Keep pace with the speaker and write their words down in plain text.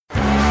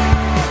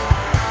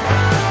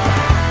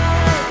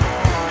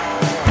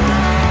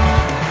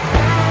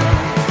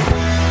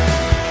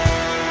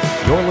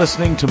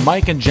listening to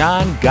Mike and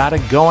John Got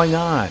It Going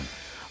On,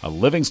 a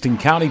Livingston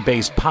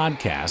County-based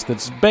podcast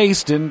that's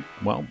based in,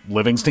 well,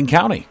 Livingston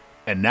County.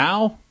 And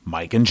now,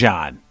 Mike and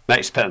John.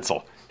 Nice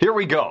pencil. Here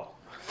we go.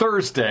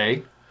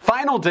 Thursday,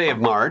 final day of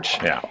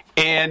March. Yeah.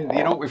 And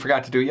you know what we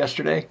forgot to do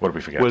yesterday? What did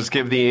we forget? Was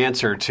give the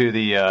answer to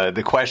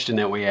the question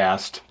that we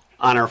asked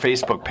on our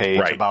Facebook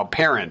page about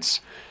parents.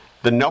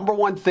 The number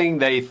one thing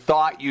they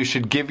thought you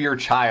should give your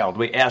child,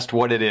 we asked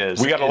what it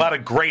is. We got a lot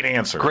of great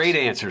answers. Great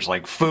answers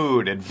like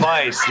food,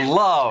 advice,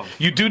 love.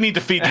 You do need to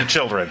feed your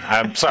children.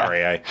 I'm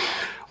sorry.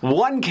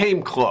 One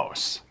came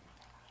close,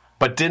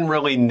 but didn't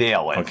really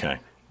nail it. Okay.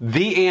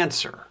 The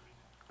answer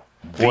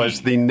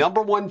was the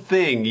number one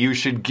thing you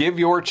should give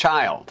your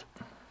child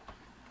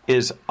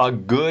is a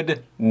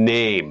good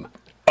name.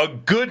 A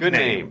good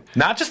name.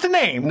 Not just a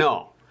name.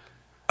 No.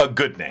 A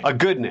good name. A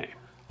good name.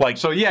 Like,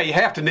 so, yeah, you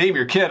have to name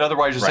your kid.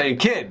 Otherwise, you're saying,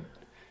 kid,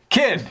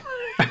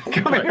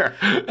 come here.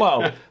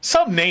 Well,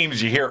 some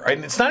names you hear,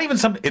 and it's not even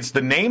it's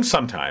the name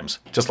sometimes.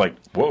 Just like,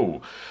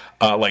 whoa.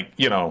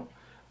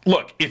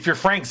 Look, if you're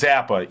Frank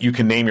Zappa, you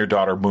can name your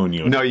daughter Moon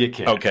Yoon. No, you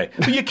can't. Okay.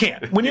 But you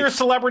can't. When you're a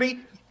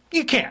celebrity,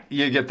 you can't.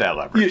 You get that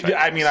leverage.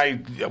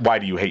 Why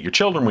do you hate your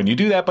children when you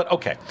do that? But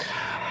okay.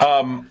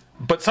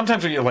 But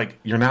sometimes you're like,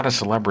 you're not a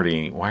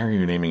celebrity. Why are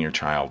you naming your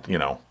child,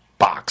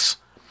 Box?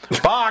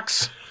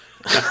 Box!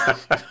 These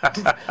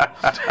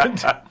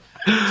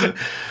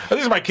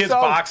are my kids,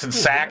 Box and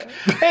Sack.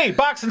 Hey,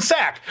 Box and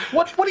Sack.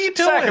 What are you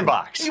doing? Sack and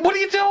Box. What are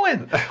you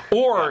doing?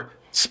 Or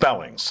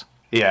spellings.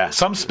 Yeah.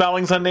 Some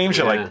spellings on names,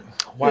 you're like,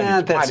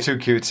 that's too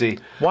cutesy.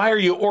 Why are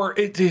you? Or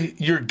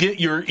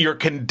you're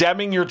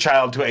condemning your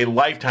child to a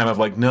lifetime of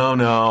like,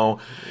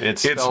 no,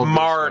 it's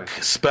Mark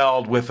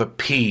spelled with a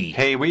P.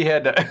 Hey, we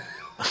had.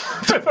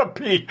 With a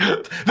P.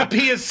 The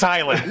P is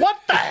silent. What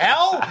the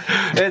hell?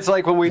 It's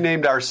like when we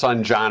named our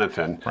son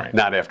Jonathan, right.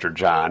 Not after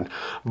John,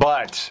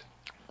 but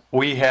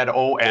we had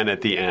O-N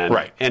at the end,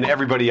 right. And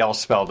everybody else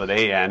spelled it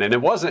A-N, and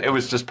it was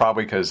just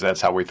probably because that's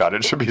how we thought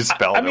it should be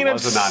spelled. I've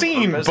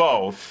seen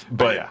both,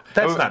 but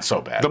that's not so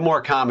bad. The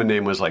more common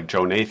name was like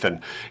Joe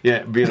Nathan,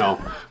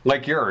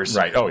 like yours.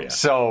 Right, oh yeah.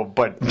 So,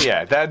 but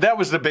yeah, that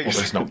was the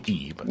biggest. Well, there's no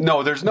E. But...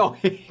 No, there's no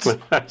E.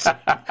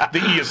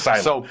 The E is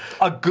silent. So,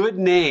 a good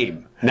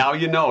name. Now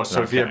you know.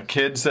 So if you have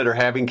kids that are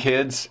having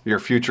kids, your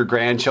future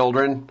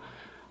grandchildren,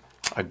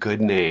 a good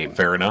name.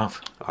 Fair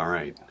enough. All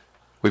right.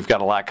 We've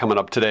got a lot coming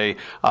up today.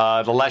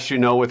 The Less You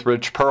Know with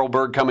Rich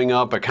Perlberg coming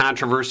up, a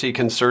controversy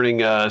concerning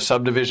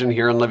subdivision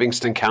here in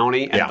Livingston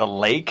County and the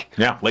lake.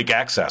 Yeah, lake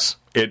access.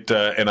 In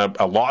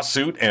a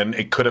lawsuit, and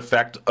it could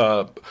affect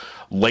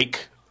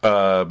lake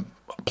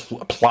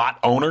plot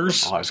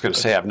owners. Oh, I was going to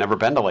say, I've never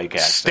been to lake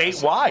access.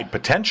 Statewide,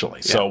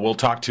 potentially. Yeah. So we'll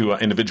talk to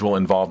an individual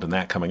involved in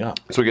that coming up.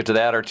 So we get to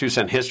that, our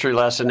 2-cent history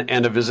lesson,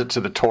 and a visit to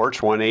the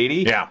Torch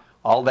 180. Yeah.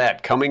 All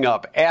that coming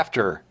up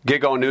after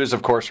Gig-O News.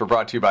 Of course, we're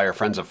brought to you by our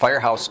friends at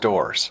Firehouse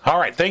Doors. All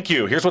right, thank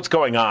you. Here's what's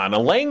going on. A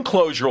lane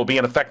closure will be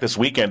in effect this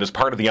weekend as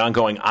part of the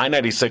ongoing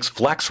I-96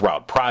 Flex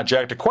Route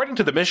project. According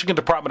to the Michigan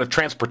Department of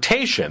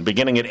Transportation,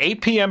 beginning at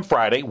 8 p.m.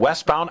 Friday,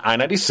 westbound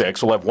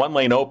I-96 will have one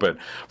lane open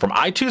from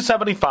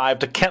I-275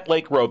 to Kent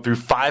Lake Road through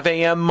 5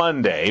 a.m.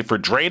 Monday for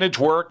drainage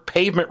work,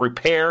 pavement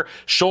repair,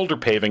 shoulder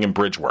paving, and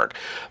bridge work.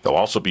 There'll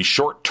also be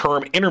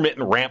short-term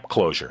intermittent ramp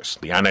closures.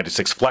 The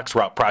I-96 Flex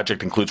Route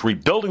project includes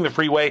rebuilding the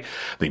freeway,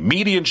 the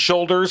median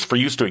shoulders for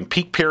use during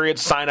peak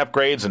periods, sign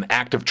upgrades, and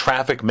active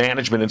traffic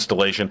management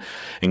installation,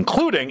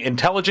 including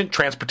intelligent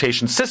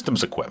transportation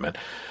systems equipment.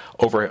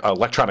 Over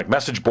electronic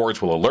message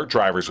boards will alert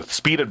drivers with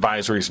speed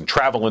advisories and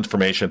travel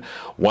information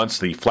once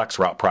the Flex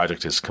Route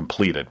project is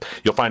completed.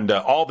 You'll find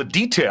all the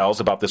details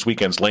about this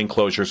weekend's lane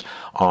closures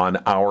on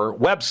our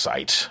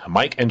website,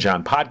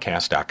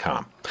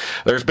 mikeandjohnpodcast.com.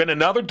 There's been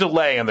another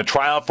delay in the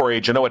trial for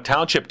a Genoa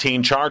Township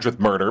teen charged with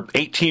murder.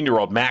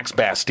 18-year-old Max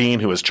Bastine,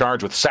 who is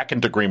charged with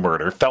second-degree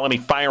murder, felony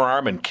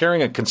firearm, and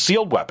carrying a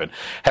concealed weapon,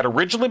 had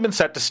originally been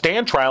set to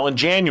stand trial in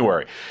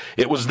January.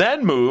 It was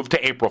then moved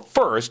to April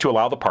 1st to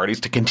allow the parties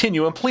to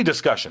continue in plea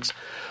discussions.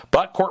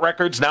 But court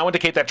records now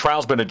indicate that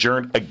trial's been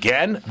adjourned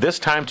again, this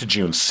time to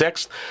June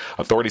 6th.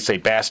 Authorities say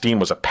Bastine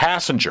was a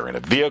passenger in a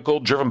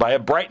vehicle driven by a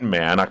Brighton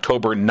man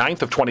October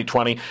 9th of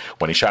 2020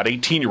 when he shot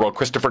 18-year-old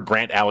Christopher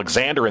Grant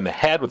Alexander in the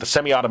head with a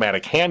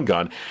semi-automatic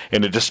handgun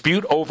in a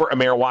dispute over a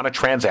marijuana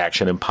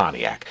transaction in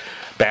Pontiac.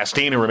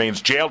 Bastine, who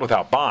remains jailed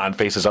without bond,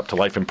 faces up to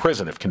life in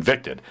prison if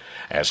convicted,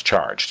 as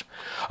charged.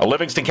 A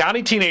Livingston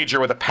County teenager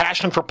with a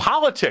passion for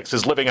politics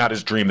is living out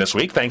his dream this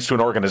week thanks to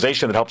an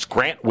organization that helps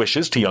grant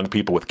wishes to young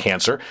people with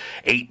cancer.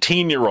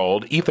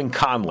 18-year-old Ethan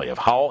Conley of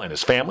Howell and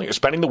his family are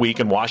spending the week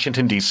in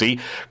Washington, D.C.,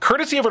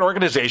 courtesy of an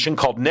organization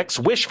called Nick's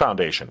Wish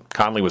Foundation.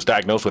 Conley was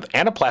diagnosed with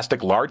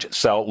anaplastic large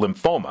cell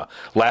lymphoma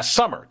last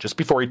summer, just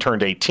before he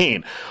turned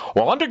 18.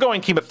 While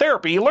undergoing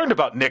chemotherapy, he learned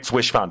about Nick's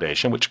Wish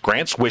Foundation, which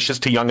grants wishes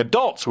to young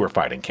adults who are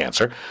fighting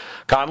cancer.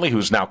 Conley,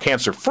 who's now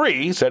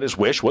cancer-free, said his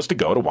wish was to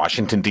go to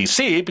Washington,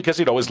 D.C. because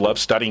he'd always loved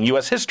studying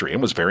U.S. history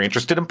and was very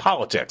interested in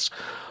politics.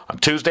 On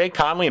Tuesday,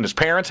 Conley and his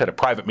parents had a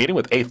private meeting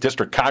with 8th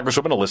District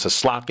Congresswoman Alyssa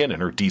Slotkin in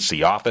her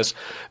D.C. office.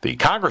 The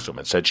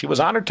Congresswoman said she was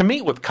honored to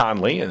meet with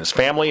Conley and his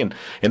family and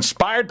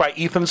inspired by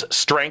Ethan's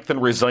strength and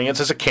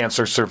resilience as a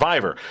cancer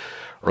survivor.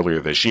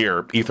 Earlier this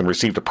year, Ethan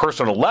received a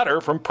personal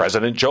letter from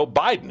President Joe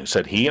Biden, who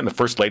said he and the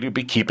First Lady would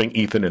be keeping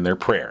Ethan in their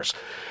prayers.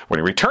 When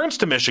he returns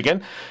to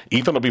Michigan,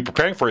 Ethan will be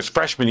preparing for his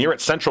freshman year at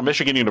Central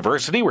Michigan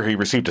University, where he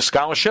received a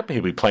scholarship.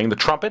 He'll be playing the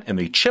trumpet in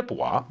the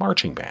Chippewa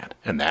Marching Band.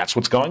 And that's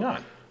what's going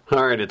on.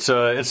 All right, it's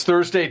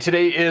Thursday.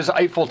 Today is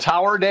Eiffel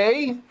Tower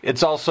Day.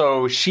 It's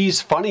also She's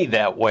Funny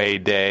That Way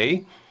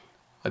Day,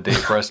 a day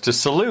for us to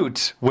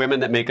salute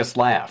women that make us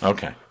laugh.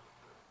 Okay.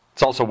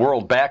 It's also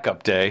World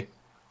Backup Day.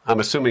 I'm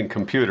assuming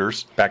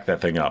computers. Back that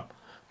thing up.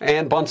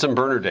 And Bunsen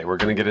Burner Day. We're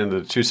going to get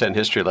into the 2-cent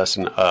history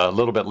lesson a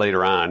little bit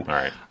later on. All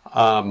right.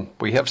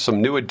 We have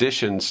some new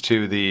additions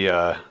to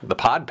the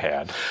pod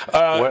pad.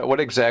 What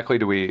exactly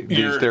do we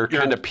use? They're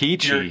kind of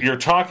peachy. You're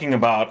talking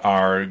about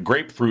our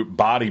grapefruit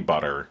body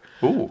butter.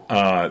 Ooh.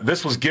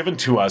 This was given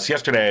to us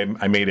yesterday.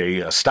 I made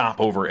a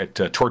stop over at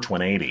Torch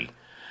 180.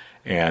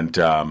 And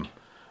should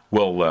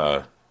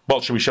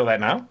we show that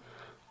now?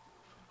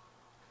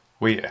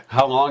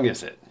 How long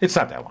is it? It's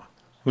not that long.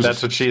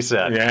 That's what she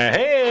said. Yeah,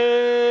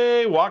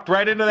 hey, walked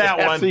right into that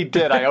one. Yes, he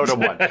did. I owed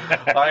him one.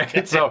 All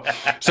right, so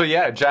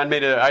yeah, John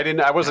made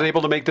I wasn't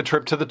able to make the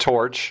trip to the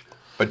Torch,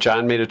 but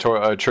John made a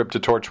trip to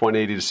Torch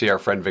 180 to see our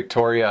friend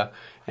Victoria.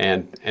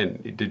 And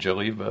did you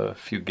leave a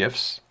few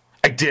gifts?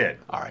 I did.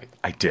 All right,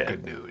 I did.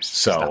 Good news.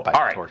 So stop by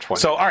all right, Torch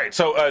 180. so all right,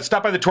 so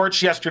stopped by the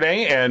Torch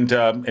yesterday, and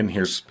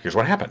here's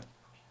what happened.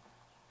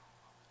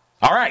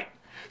 All right.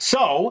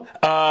 So,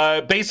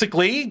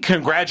 basically,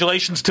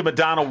 congratulations to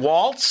Madonna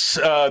Waltz,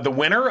 the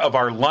winner of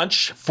our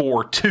Lunch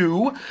for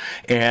Two.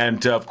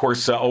 And, of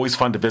course, always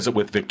fun to visit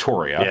with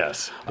Victoria.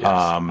 Yes.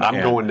 I'm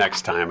going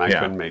next time. I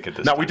couldn't make it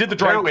this time. We did the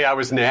drive. Apparently, I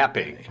was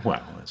napping.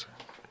 Well,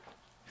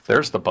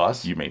 there's the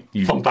bus. You walked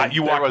me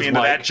into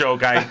that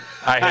joke. I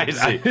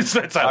see.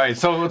 All right,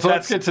 so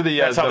let's get to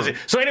the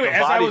so anyway,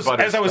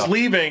 as I was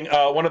leaving,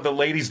 one of the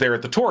ladies there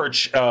at the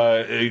Torch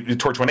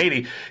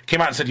 180,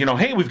 came out and said,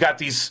 hey, we've got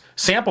these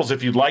samples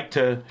if you'd like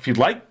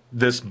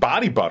this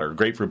body butter,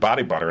 grapefruit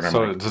body butter. And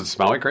I'm does it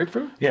smell like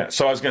grapefruit? Yeah.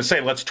 So I was going to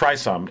say, let's try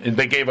some. And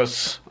they gave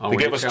us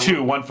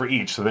two, one for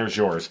each. So there's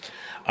yours.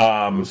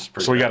 So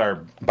we got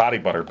our body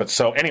butter. But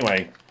so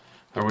anyway.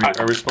 Are we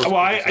supposed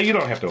to? You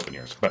don't have to open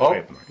yours.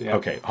 But yeah.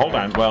 Okay, hold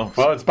on. Well,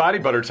 it's body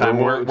butter time.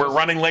 We're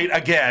running late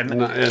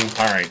again. All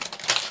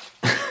right.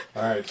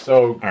 All right.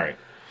 So, all right.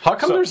 How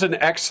come there's an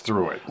X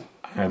through it?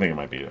 I think it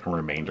might be a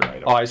remainder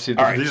item. Oh, I see.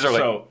 All right. These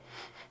are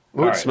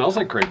it smells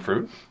like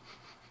grapefruit.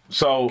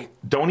 So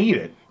don't eat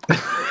it.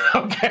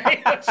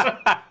 Okay. All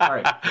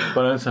right.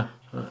 But it's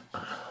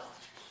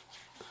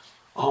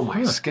oh,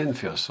 my skin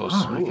feels so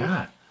smooth. Oh my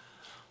God.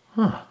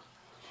 Huh.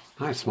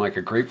 I smell like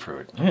a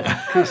grapefruit.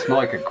 Yeah. I smell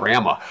like a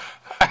grandma.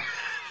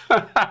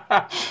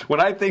 When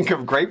I think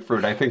of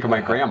grapefruit, I think of my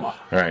grandma. All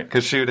right.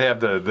 Because she would have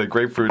the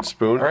grapefruit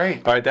spoon. All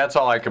right. All right, that's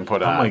all I can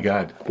put on. Oh, my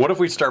God. What if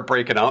we start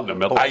breaking out in the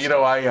middle? I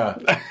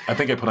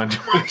think I put on too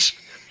much.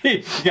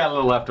 You got a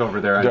little left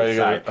over there on the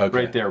side. Okay.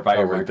 Right there by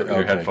your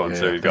headphones.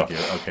 There you go.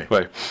 Okay.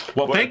 Wait.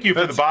 Well, thank you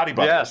for the body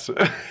butter. Yes.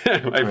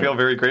 I feel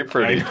very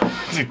grapefruity.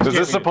 Is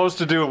this supposed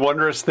to do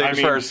wondrous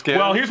things for our skin?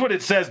 Well, here's what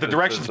it says. The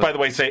directions, by the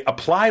way, say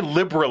apply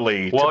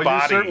liberally to body.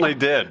 Well, you certainly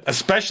did.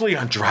 Especially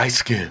on dry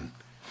skin.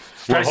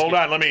 Well, hold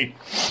on. Let me...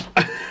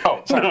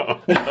 Oh, sorry. No.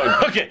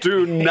 Okay.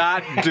 Do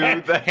not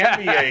do that.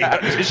 Hand me a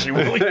tissue,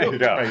 will you? There you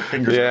go. My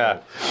fingers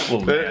a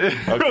little okay.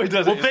 Really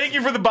doesn't. Well, thank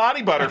you for the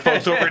body butter,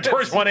 folks, over at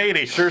Torch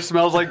 180. Sure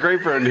smells like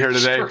grapefruit in here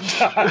today. Sure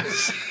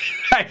does.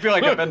 I feel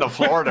like I've been to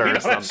Florida or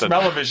something.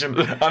 Smell-o-vision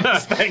on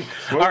this thing.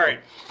 All right.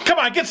 Come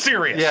on, get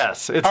serious.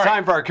 Yes, it's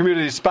time for our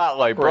community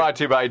spotlight, brought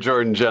to you by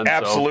Jordan Genso.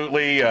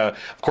 Absolutely.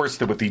 Of course,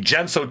 with the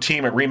Genso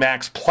team at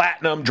RE/MAX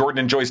Platinum, Jordan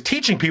enjoys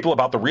teaching people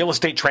about the real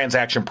estate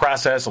transaction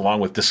process, along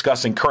with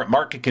discussing current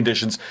market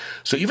conditions.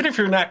 So even if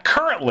you're not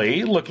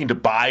currently looking to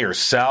buy or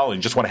sell and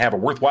just want to have a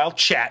worthwhile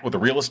chat with a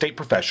real estate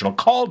professional,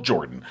 call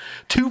Jordan,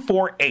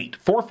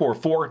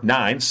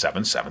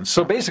 248-444-9777.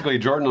 So basically,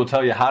 Jordan will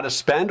tell you how to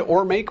spend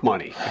or make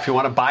money. If you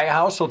want to buy a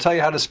house, he'll tell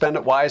you how to spend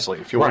it wisely.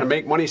 If you want to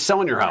make money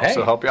selling your house,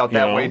 he'll help you out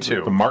that way.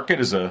 Too. The market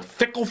is a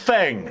fickle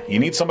thing. You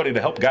need somebody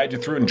to help guide you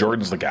through, and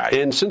Jordan's the guy.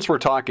 And since we're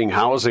talking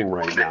housing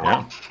right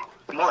now.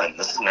 Good morning.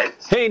 This is Nate.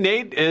 Hey,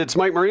 Nate. It's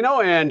Mike Marino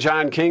and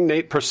John King.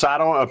 Nate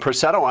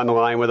Presetto on the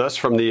line with us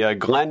from the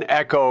Glen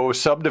Echo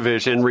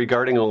subdivision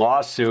regarding a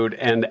lawsuit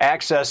and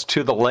access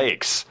to the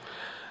lakes.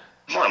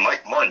 Morning,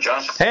 Mike. Morning,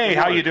 John. Hey,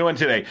 how you doing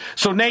today?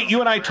 So, Nate, you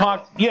and I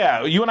talked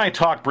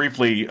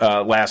briefly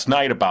last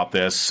night about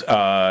this.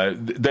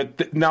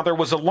 Now there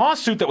was a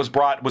lawsuit that was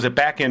brought. Was it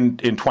back in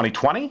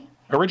 2020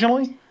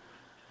 originally?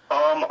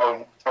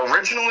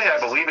 Originally, I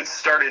believe it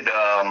started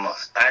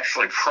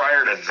actually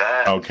prior to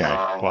that. Okay.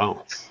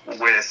 Wow.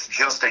 With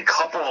just a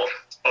couple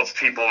of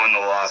people in the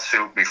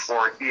lawsuit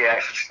before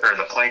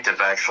the plaintiff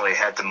actually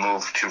had to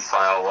move to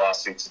file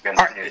lawsuits against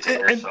the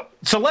interior.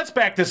 So let's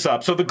back this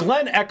up. So the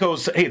Glen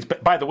echoes. Hey,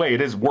 by the way,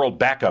 it is World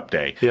Backup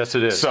Day. Yes,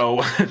 it is.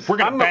 So we're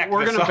going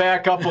to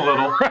back up a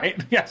little, right?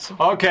 Yes.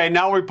 Okay,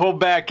 now we pull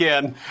back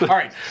in. All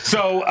right.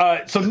 So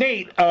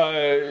Nate,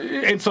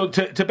 and so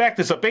to back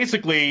this up,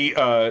 basically,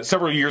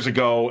 several years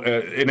ago,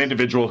 an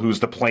individual who's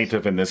the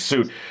plaintiff in this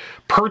suit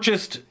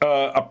purchased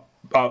a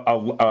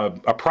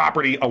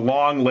property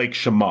along Lake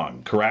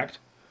Chemung, correct?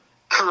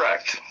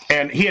 Correct.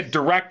 And he had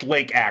direct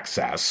lake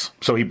access,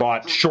 so he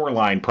bought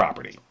shoreline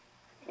property.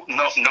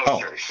 No,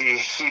 sir.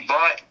 He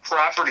bought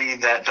property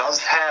that does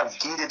have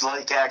deeded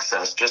lake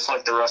access, just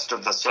like the rest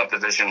of the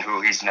subdivision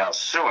who he's now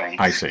suing.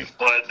 I see.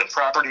 But the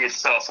property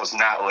itself was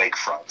not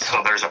lakefront.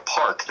 So there's a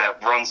park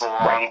that runs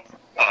along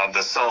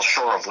the south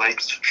shore of Lake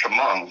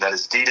Chemung that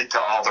is deeded to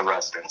all the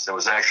residents. It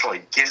was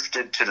actually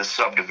gifted to the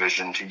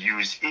subdivision to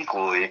use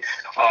equally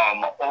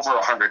over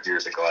 100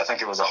 years ago. I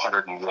think it was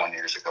 101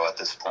 years ago at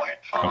this point.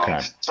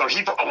 Okay. So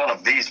he bought one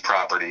of these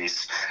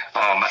properties,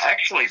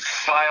 actually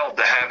filed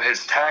to have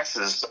his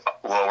taxes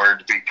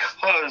lowered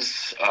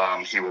because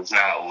he was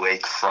not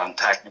lakefront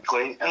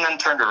technically, and then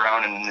turned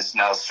around and is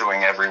now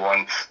suing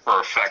everyone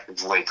for effective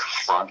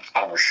lakefront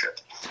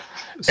ownership.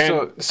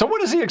 So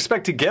what does he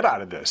expect to get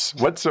out of this?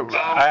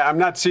 I'm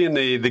not seeing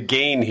the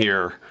gain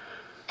here.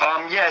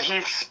 He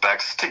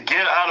expects to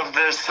get out of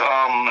this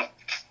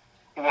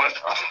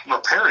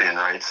riparian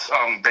rights,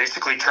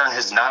 basically turn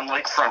his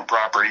non-lakefront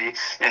property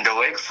into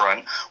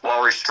lakefront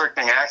while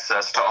restricting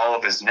access to all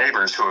of his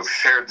neighbors who have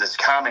shared this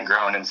common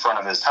ground in front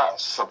of his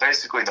house. So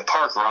basically the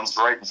park runs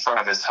right in front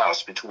of his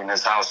house, between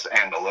his house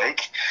and the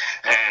lake,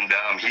 and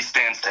he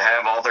stands to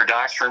have all their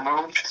docks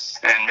removed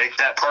and make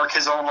that park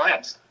his own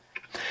land.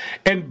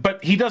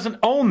 But he doesn't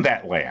own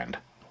that land.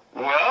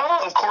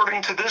 Well,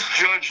 according to this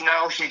judge,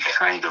 now he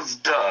kind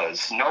of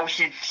does. No,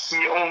 he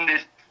owned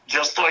it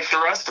just like the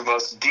rest of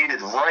us,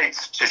 deeded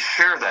rights to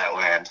share that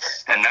land.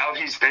 And now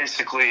he's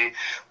basically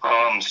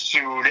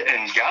sued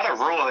and got a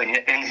ruling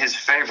in his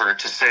favor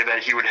to say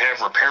that he would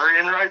have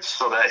riparian rights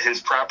so that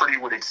his property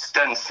would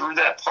extend through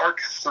that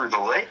park, through the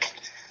lake.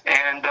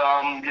 And,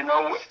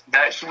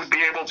 that he would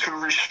be able to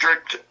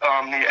restrict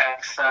the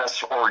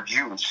access or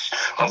use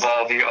of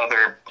all the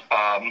other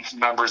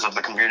members of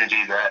the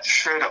community that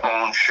should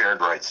own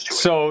shared rights to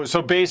it.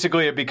 So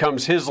basically it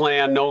becomes his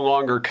land, no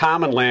longer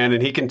common land,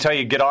 and he can tell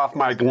you, get off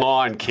my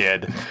lawn,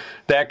 kid.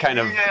 That kind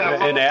of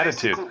an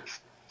attitude.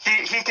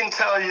 He can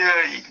tell you,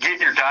 get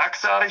your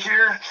docks out of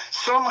here.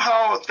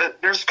 Somehow,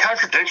 there's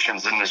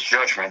contradictions in this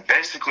judgment.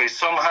 Basically,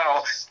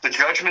 somehow, the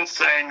judgment's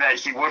saying that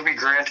he would be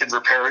granted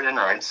riparian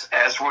rights,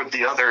 as would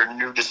the other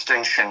new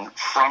distinction,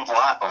 front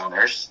lot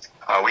owners.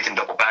 We can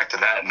double back to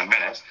that in a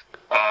minute.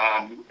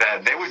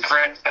 That they would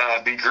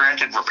be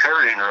granted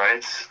riparian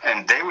rights,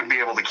 and they would be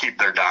able to keep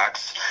their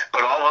docks,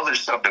 but all other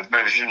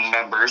subdivision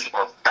members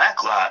or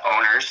backlot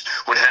owners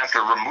would have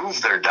to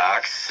remove their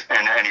docks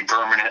and any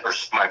permanent or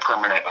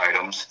semi-permanent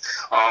items.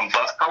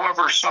 But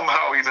however,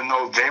 somehow, even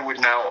though they would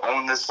now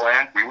own this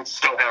land, we would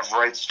still have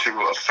rights to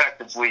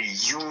effectively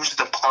use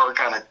the park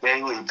on a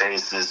daily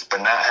basis, but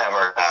not have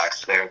our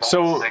docks there.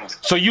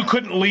 So you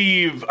couldn't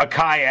leave a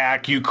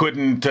kayak, you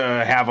couldn't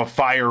have a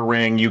fire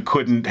ring, you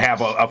couldn't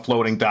have a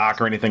floating dock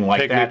or anything like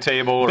picnic that.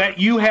 Table that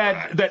you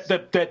had that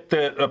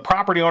the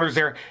property owners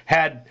there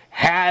had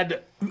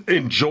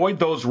enjoyed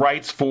those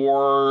rights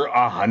for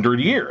 100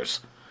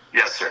 years.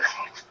 Yes, sir.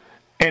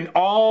 And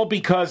all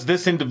because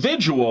this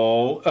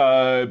individual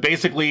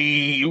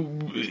basically,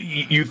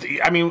 we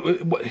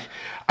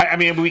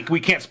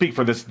can't speak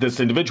for this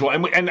individual,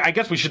 and I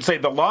guess we should say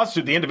the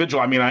lawsuit, the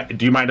individual.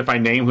 Do you mind if I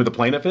name who the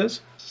plaintiff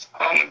is?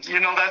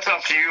 That's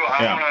up to you.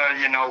 I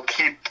want to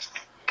keep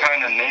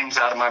kind of names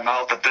out of my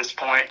mouth at this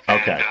point.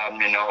 Okay. And,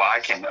 I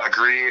can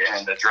agree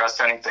and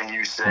address anything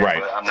you say,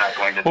 but I'm not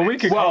going to. Well, we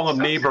could call him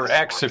Neighbor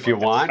X if you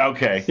want.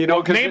 Okay.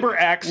 Neighbor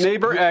X,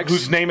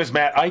 whose name is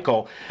Matt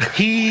Eichel.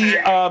 He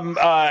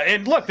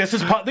and look, this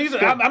is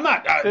I'm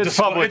not. It's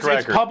public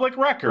record. It's public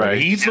record.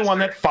 Right. He's the one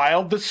that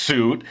filed the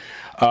suit.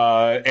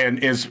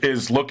 And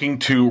is looking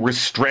to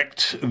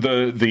restrict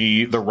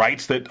the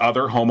rights that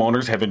other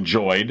homeowners have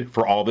enjoyed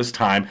for all this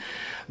time.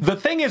 The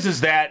thing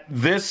is that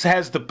this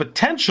has the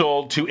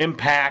potential to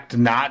impact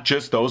not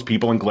just those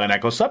people in Glen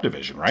Echo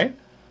subdivision, right?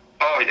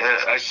 Oh,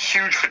 yeah, a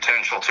huge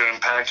potential to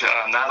impact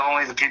not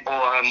only the people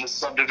on this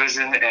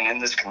subdivision and in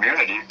this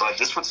community, but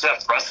this would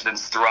set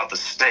precedents throughout the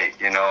state.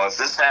 If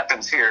this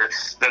happens here,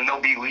 then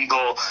there'll be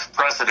legal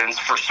precedents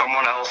for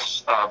someone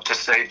else to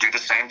say do the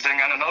same thing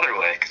on another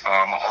lake.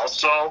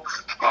 Also,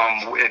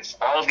 it's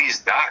all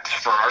these docks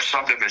for our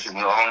subdivision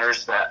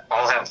owners that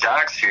all have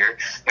docks here.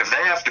 If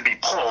they have to be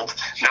pulled,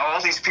 now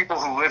all these people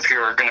who live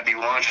here are going to be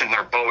launching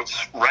their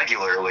boats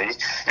regularly,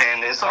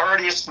 and it's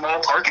already a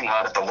small parking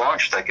lot at the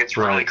launch that gets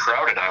really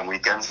crowded on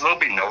weekends. There'll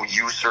be no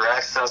use or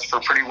access for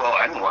pretty well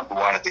anyone who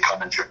wanted to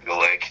come and trip the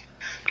lake.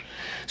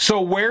 So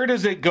where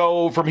does it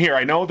go from here?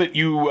 I know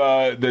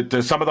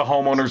that some of the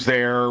homeowners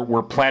there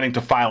were planning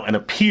to file an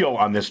appeal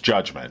on this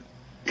judgment.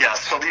 Yeah,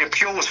 so the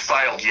appeal was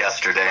filed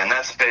yesterday, and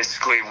that's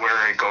basically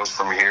where it goes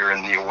from here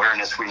and the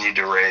awareness we need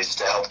to raise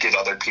to help get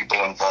other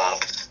people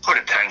involved, put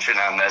attention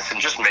on this,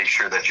 and just make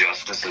sure that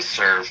justice is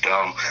served.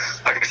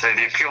 Like I say,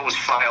 the appeal was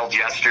filed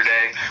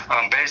yesterday.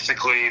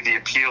 Basically, the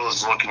appeal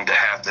is looking to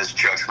have this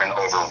judgment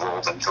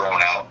overruled and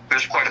thrown out.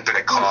 There's quite a bit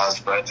of cause,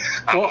 but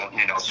I won't,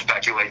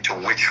 speculate to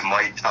which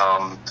might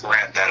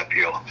grant that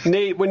appeal.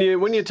 Nate, when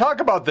you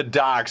talk about the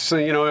docks,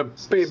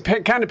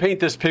 kind of paint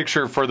this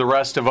picture for the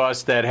rest of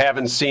us that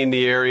haven't seen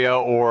the area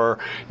or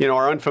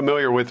are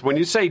unfamiliar with. When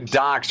you say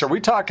docks, are we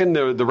talking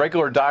the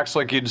regular docks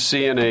like you'd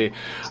see in a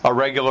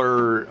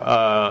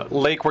regular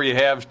lake where you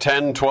have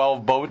 10,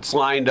 12 boats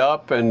lined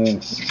up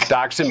and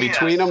docks in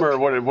between them, or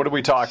what are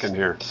we talking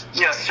here?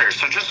 Yes, sir.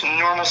 So just a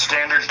normal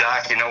standard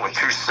dock, with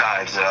two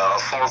sides,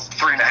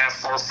 3.5,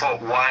 4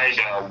 foot wide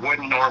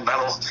wooden or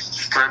metal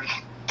strip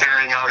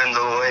carrying out into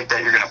the lake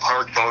that you're going to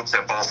park boats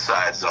at both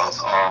sides of.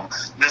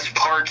 This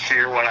park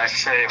here, when I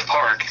say a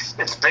park,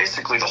 it's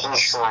basically the whole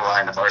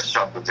shoreline of our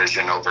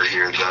subdivision over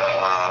here.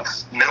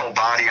 The middle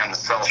body on the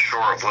south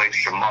shore of Lake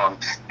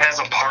Chemung has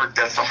a park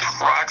that's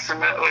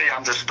approximately,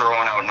 I'm just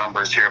throwing out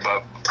numbers here,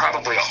 but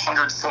probably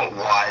 100 foot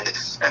wide,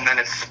 and then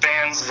it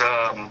spans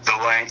the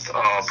length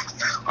of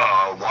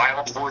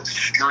Wildwood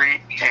Street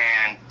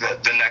and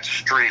the next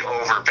street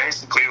over.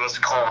 Basically, let's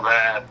call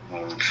that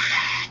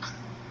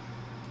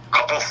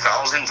couple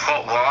 1,000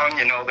 foot long.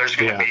 There's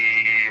going to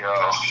be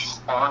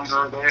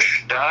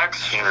 100-ish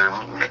docks, or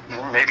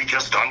maybe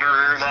just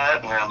under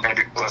that,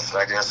 maybe plus,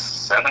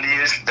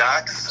 70-ish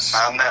docks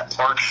on that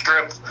park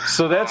strip.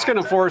 So that's going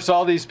to force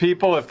all these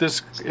people, if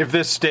this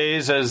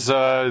stays as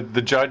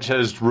the judge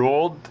has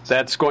ruled,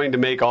 that's going to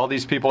make all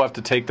these people have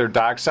to take their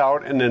docks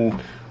out and then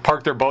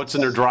park their boats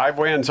in their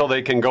driveway until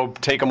they can go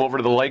take them over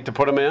to the lake to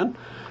put them in?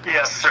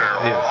 Yes, sir.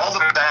 Yeah. All the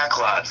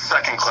backlots,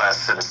 second-class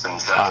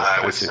citizens, I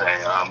would say,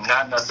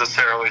 not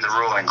necessarily the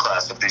ruling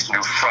class of these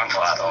new front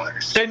lot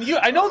owners. And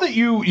I know that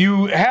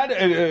you had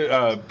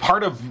a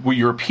part of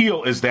your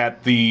appeal is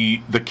that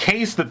the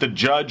case that the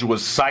judge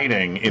was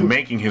citing in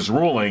making his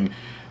ruling,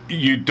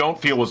 you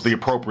don't feel was the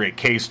appropriate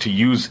case to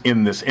use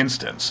in this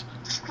instance.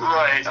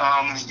 Right.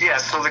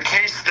 So the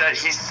case that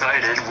he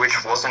cited,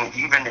 which wasn't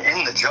even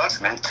in the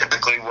judgment,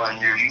 typically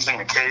when you're using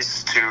a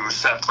case to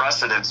set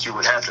precedents, you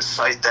would have to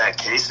cite that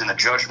case in the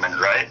judgment,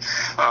 right?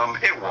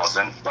 It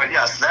wasn't. But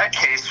yes, that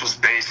case was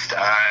based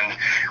on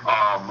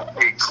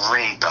a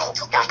green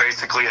belt, or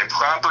basically a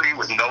property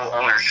with no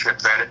ownership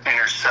that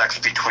intersects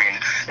between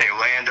a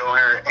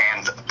landowner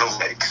and the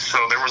lake. So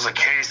there was a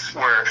case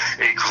where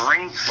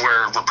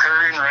where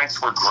riparian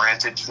rights were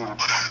granted to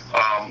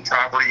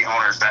property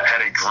owners that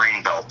had a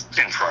green belt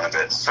in front of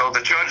it. So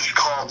the judge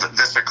called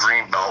this a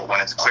green belt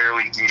when it's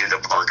clearly deeded a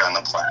park on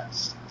the plat.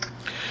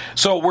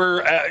 So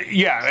we're,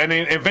 and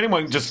if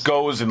anyone just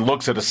goes and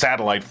looks at a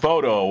satellite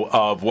photo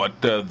of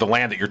what the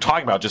land that you're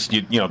talking about, just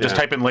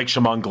type in Lake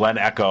Chemung Glen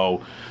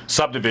Echo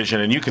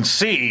subdivision, and you can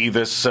see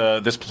this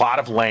plot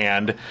of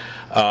land,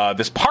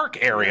 this park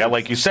area,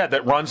 like you said,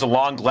 that runs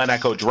along Glen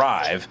Echo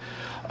Drive.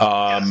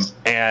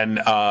 And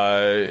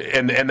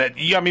that,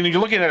 you're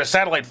looking at a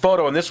satellite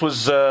photo, and this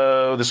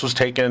was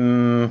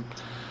taken,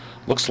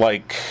 looks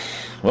like,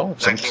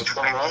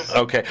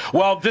 1921. Okay.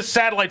 Well, this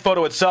satellite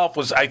photo itself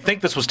I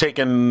think this was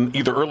taken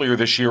either earlier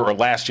this year or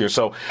last year.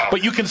 So,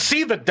 but you can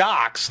see the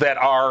docks that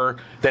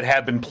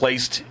have been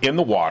placed in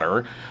the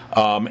water,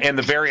 and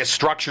the various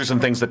structures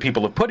and things that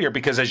people have put here.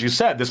 Because, as you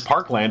said, this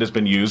parkland has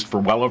been used for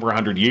well over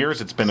 100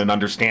 years. It's been an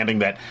understanding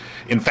that,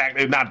 in fact,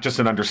 not just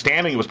an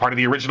understanding, it was part of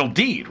the original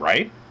deed,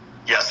 right?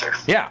 Yes, sir.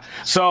 Yeah.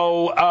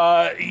 So,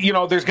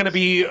 there's going to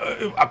be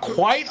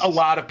quite a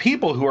lot of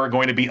people who are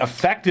going to be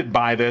affected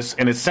by this,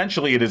 and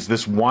essentially it is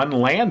this one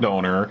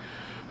landowner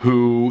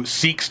who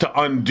seeks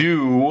to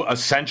undo a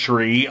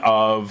century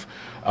of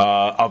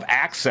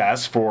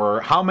access for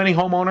how many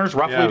homeowners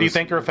roughly do you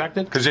think are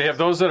affected? Because you have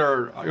those that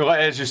are,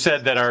 as you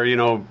said, that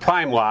are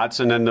prime lots,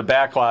 and then the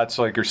back lots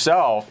like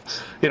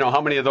yourself.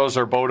 How many of those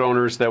are boat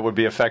owners that would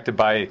be affected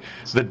by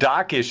the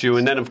dock issue?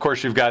 And then of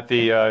course you've got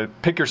the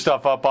pick your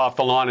stuff up off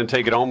the lawn and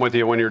take it home with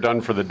you when you're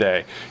done for the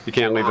day. You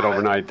can't leave it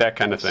overnight. That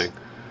kind of thing.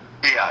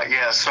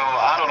 Yeah. So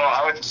I don't know.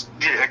 I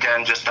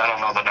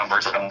don't know the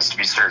numbers on this to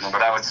be certain,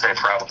 but I would say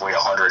probably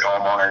 100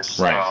 homeowners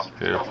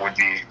would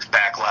be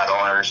backlot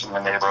owners in the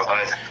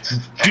neighborhood.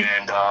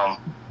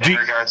 In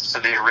regards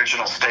to the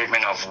original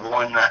statement of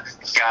one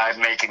guy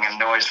making a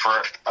noise for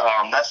it,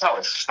 that's how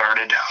it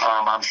started.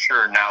 I'm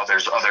sure now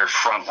there's other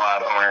front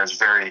lot owners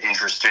very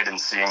interested in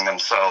seeing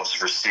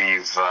themselves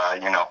receive,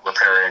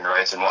 riparian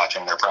rights and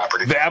watching their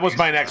property. That was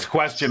my next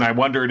question. I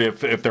wondered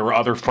if there were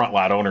other front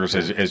lot owners,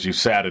 as you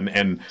said,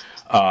 and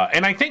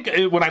I think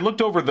when I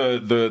looked over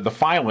the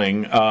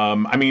filing,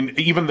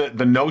 even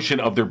the notion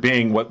of there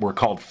being what were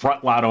called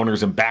front lot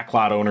owners and back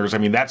lot owners,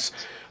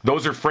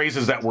 those are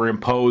phrases that were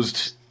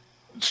imposed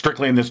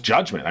strictly in this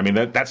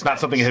judgment. That's not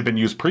something that had been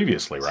used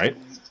previously, right?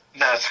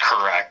 That's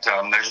correct.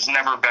 There's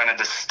never been a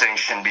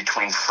distinction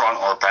between front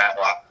or back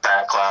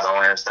lot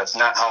owners. That's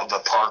not how the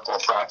park or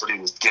property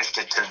was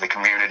gifted to the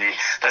community.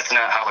 That's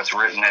not how it's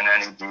written in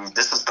any deed.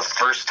 This is the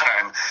first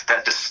time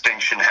that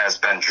distinction has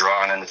been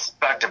drawn, and it's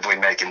effectively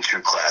making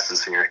two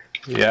classes here.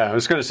 Yeah, I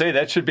was going to say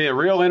that should be a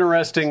real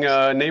interesting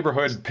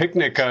neighborhood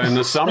picnic in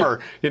the summer,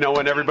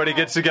 when everybody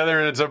gets together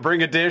and it's a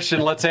bring a dish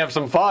and let's have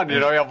some fun.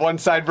 You have one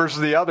side versus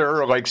the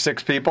other, like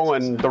 6 people,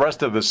 and the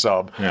rest of the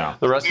sub,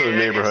 the rest of the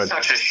neighborhood. It's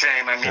such a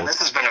shame. I mean, this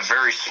has been a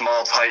very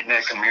small,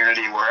 tight-knit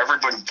community where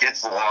everybody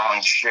gets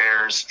along,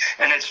 shares,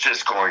 and it's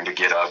just going to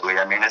get ugly.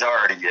 I mean, it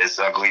already is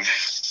ugly.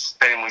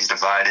 Families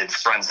divided,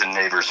 friends and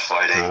neighbors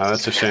fighting.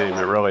 That's a shame.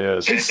 It really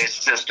is.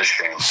 It's just a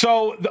shame.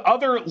 So the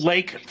other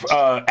lake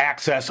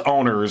access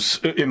owners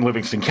in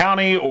Livingston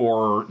County,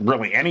 or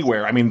really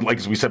anywhere, I mean, like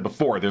as we said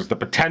before, there's the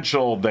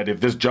potential that if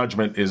this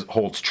judgment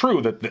holds true,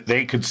 that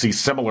they could see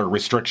similar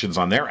restrictions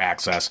on their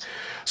access.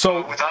 So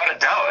without a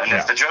doubt, and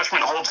if the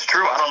judgment holds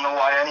true, I don't know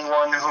why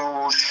anyone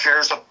who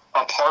shares a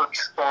park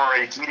or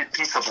a deeded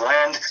piece of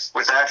land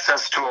with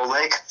access to a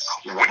lake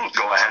wouldn't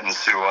go ahead and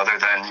sue, other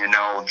than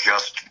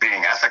just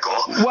being ethical.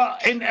 Well,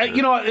 and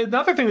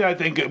another thing that I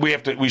think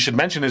we should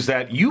mention is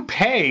that you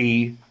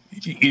pay,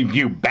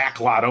 you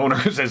backlot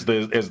owners as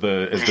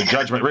the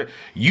judgment,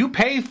 you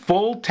pay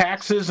full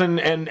taxes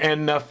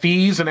and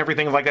fees and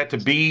everything like that to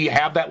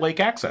have that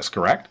lake access,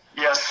 correct?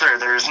 Yes, sir.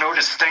 There is no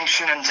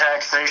distinction in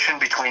taxation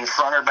between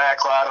front or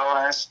backlot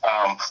owners.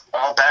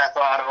 All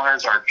backlot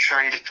owners are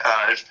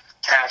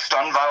taxed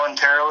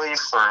involuntarily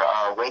for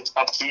lake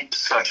upkeep,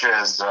 such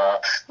as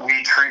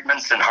weed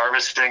treatments and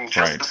harvesting,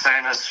 just the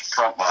same as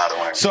front lot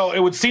owners. So it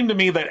would seem to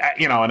me that,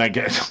 and I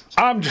guess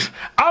I'm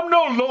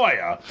no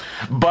lawyer,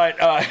 but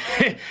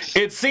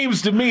it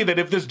seems to me that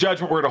if this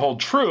judgment were to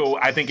hold true,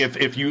 I think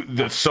if you,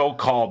 the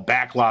so-called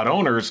backlot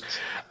owners,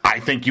 I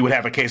think you would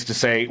have a case to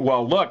say,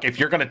 well, look, if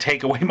you're going to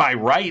take away my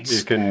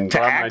rights to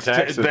act,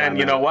 then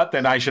you know what?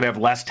 Then I should have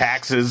less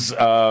taxes,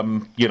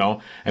 and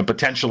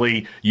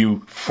potentially you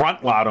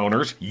front lot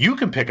owners, you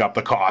can pick up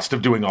the cost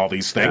of doing all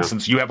these things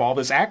since you have all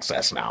this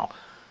access now.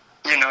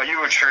 You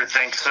would sure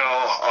think so,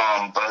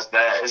 but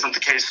that isn't the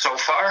case so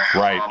far.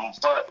 Right.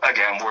 But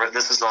again,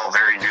 this is all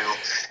very new,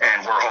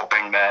 and we're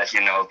hoping that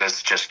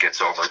this just gets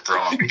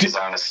overthrown because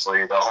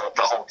honestly, the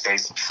whole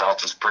case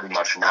itself is pretty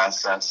much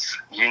nonsense.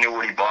 He knew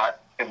what he bought.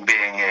 And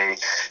being a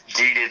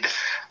deeded,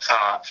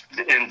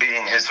 in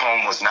being his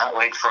home was not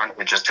lakefront,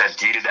 it just had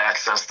deeded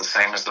access, the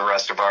same as the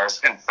rest of ours.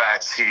 In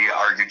fact, he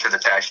argued to the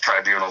tax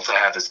tribunal to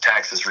have his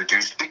taxes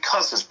reduced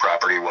because his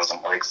property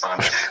wasn't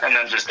lakefront, and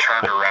then just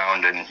turned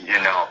around and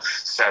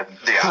said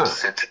the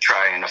opposite to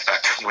try and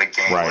effectively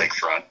gain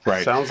lakefront.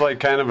 Right. Sounds like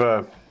kind of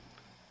a.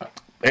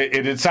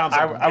 It sounds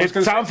like it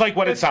sounds like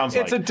what it sounds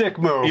like. It's a dick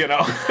move.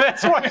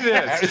 That's what it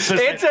is.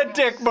 It's a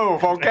dick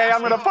move, okay?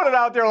 I'm going to put it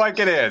out there like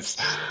it is.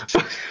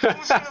 Who's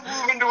going to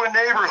move into a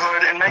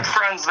neighborhood and make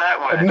friends that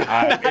way?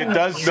 It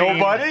does seem...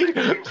 Nobody?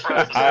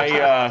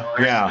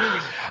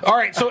 Yeah. All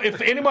right, so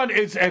if anyone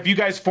have you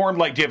guys formed,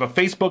 do you have a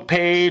Facebook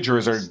page or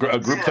is there a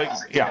group thing?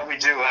 Yeah, we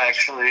do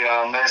actually.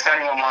 If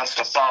anyone wants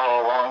to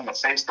follow along, the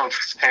Facebook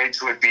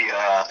page would be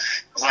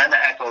Glen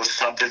Echo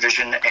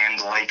Subdivision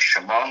and Lake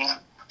Chemung.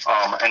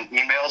 An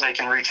email they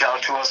can reach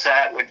out to us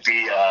at would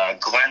be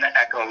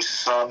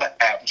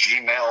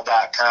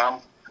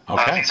glenechosub@gmail.com.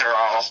 Okay. These are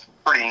all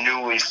pretty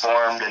newly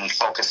formed and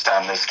focused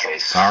on this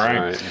case. All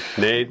right.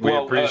 Nate, we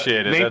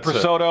appreciate it. Nate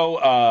Persoto,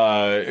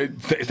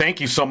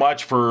 thank you so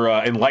much for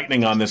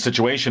enlightening on this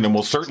situation, and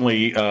we'll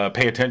certainly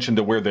pay attention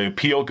to where the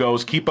appeal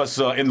goes. Keep us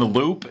in the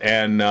loop,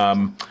 and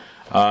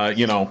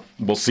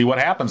we'll see what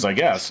happens, I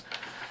guess.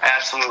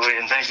 Absolutely,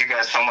 and thank you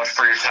guys so much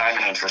for your time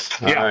and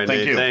interest. All right,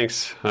 thank you.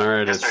 Thanks. All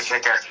right. Yes, sir,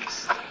 take care.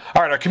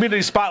 All right, our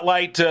Community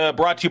Spotlight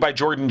brought to you by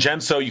Jordan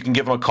Genso. You can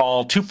give him a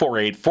call,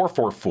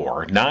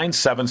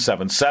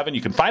 248-444-9777.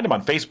 You can find him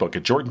on Facebook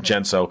at Jordan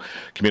Genso,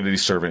 Community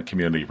Servant,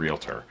 Community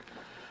Realtor.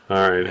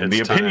 All right. And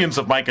the opinions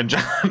of Mike and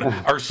John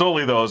are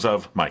solely those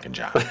of Mike and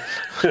John.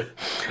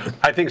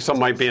 I think some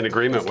might be in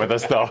agreement with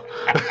us, though.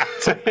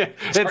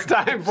 It's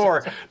time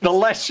for The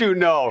Less You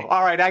Know.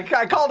 All right,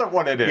 I called it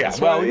what it is. Yeah,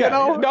 well,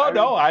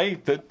 I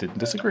didn't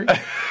disagree.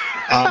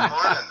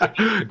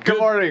 Good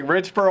morning,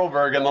 Rich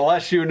Perlberg, and The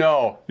Less You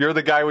Know. You're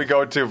the guy we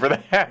go to for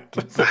that.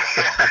 You got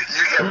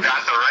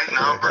the right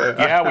number.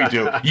 Yeah, we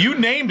do. You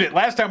named it.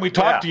 Last time we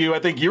talked to you, I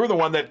think you were the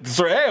one that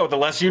said, hey, The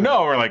Less You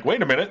Know. We're like,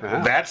 wait a minute.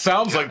 That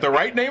sounds like the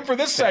right name for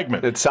this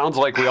segment. It sounds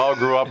like we all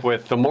grew up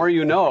with The More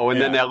You Know,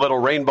 and then that little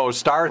rainbow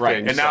star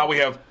thing. And now we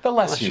have The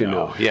Less You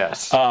Know.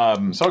 Yes.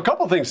 So a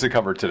couple things to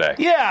cover today.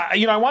 Yeah,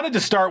 I wanted to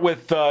start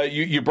with,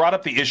 you brought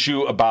up the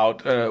issue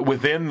about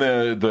within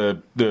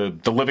the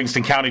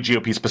Livingston County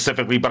GOP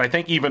specifically, but I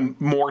think even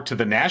more to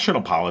the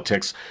national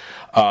politics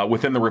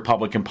within the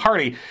Republican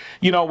Party.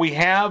 We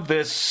have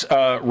this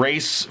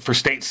race for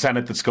state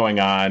Senate that's going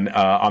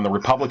on the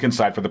Republican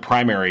side for the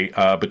primary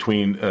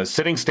between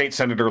sitting state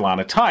Senator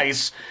Lana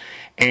Tice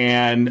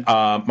and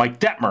Mike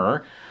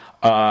Detmer.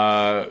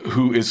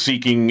 who is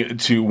seeking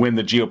to win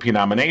the GOP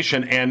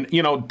nomination. And,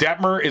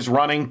 Detmer is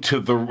running to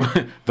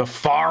the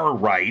far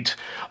right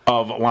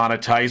of Lana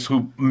Tice,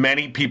 who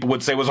many people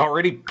would say was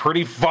already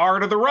pretty far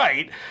to the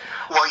right.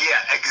 Well, yeah,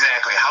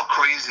 exactly. How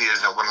crazy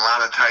is it when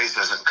Lana Tice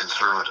isn't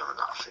conservative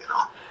enough,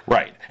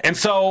 Right. And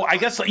so I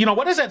guess,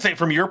 what does that say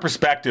from your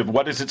perspective?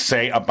 What does it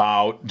say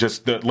about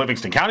just the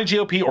Livingston County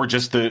GOP or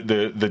just the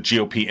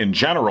GOP in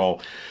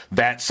general,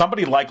 that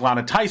somebody like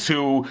Lana Tice,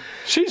 who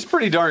she's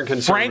pretty darn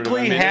conservative,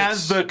 frankly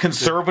has the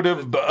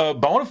conservative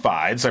bona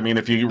fides. I mean,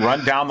 if you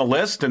run down the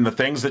list and the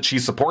things that she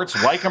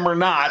supports, like them or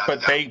not,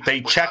 but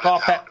they check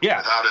off that. Yeah.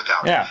 Without a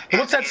doubt. Yeah.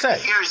 What's that say?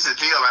 Here's the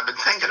deal. I've been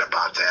thinking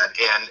about that,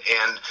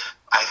 and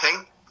I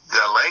think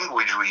the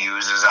language we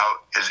use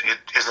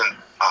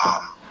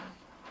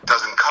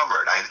doesn't cover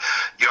it.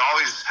 You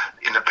always,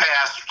 in the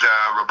past,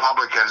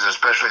 Republicans,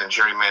 especially in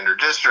gerrymandered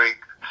district,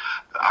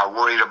 are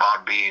worried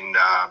about being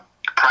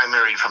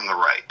primaried from the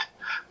right.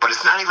 But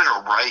it's not even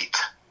a right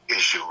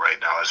issue right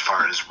now as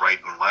far as right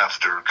and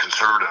left or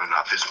conservative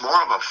enough. It's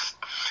more of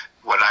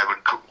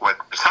what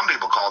some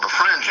people call the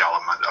fringe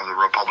element of the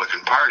Republican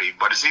Party,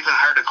 but it's even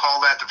hard to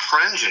call that the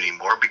fringe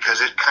anymore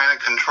because it kind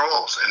of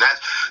controls. And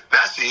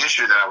that's the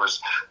issue that I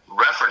was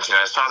referencing.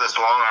 I saw this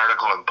long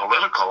article in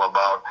Political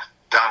about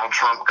Donald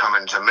Trump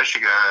coming to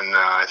Michigan,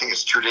 I think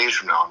it's 2 days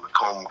from now, in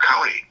Macomb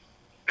County.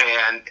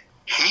 And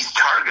he's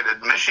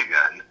targeted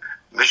Michigan.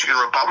 Michigan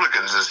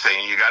Republicans is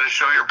saying, you got to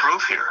show your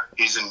proof here.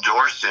 He's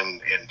endorsed in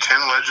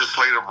 10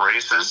 legislative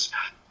races.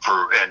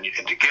 And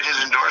to get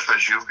his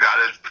endorsements, you've got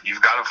to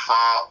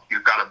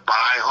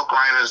buy hook,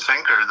 line, and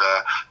sinker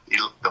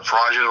the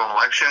fraudulent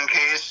election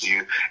case.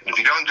 And if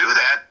you don't do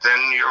that, then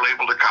you're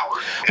labeled a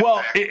coward.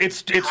 Well,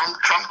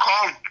 Trump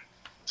called.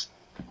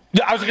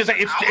 Yeah, I was going to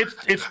say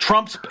it's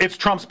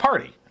Trump's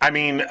party. I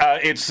mean,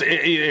 it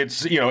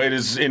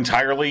is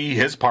entirely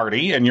his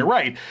party, and you're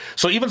right.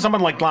 So even someone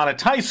like Lana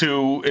Tice,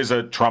 who is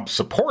a Trump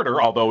supporter,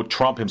 although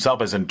Trump himself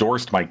has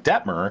endorsed Mike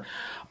Detmer,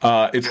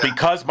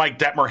 because Mike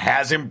Detmer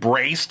has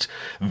embraced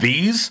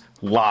these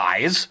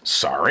lies.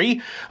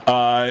 The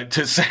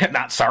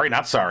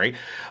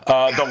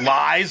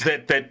lies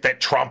that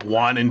Trump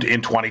won in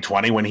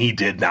 2020 when he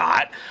did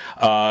not.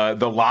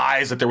 The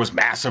lies that there was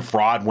massive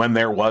fraud when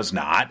there was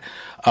not.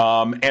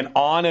 And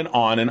on and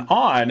on and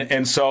on.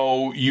 And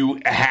so you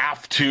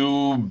have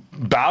to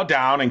bow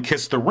down and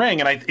kiss the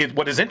ring. And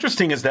what is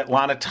interesting is that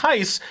Lana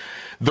Tice,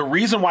 the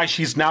reason why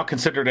she's now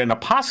considered an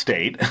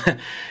apostate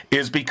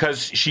is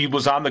because she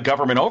was on the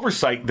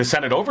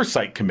Senate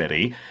Oversight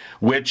Committee,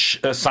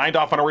 which signed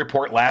off on a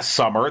report last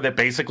summer that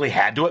basically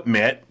had to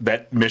admit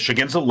that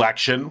Michigan's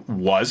election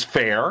was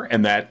fair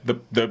and that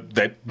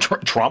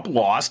Trump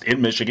lost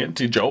in Michigan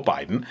to Joe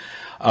Biden,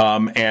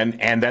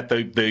 and that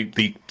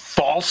the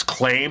false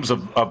claims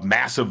of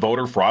massive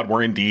voter fraud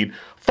were indeed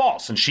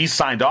false. And she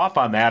signed off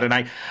on that. And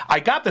I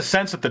got the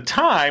sense at the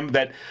time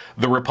that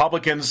the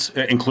Republicans,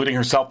 including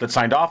herself that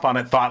signed off on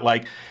it, thought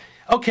like,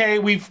 okay,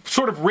 we've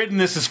sort of ridden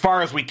this as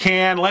far as we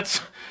can.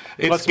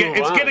 It's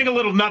getting a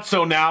little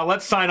nutso now.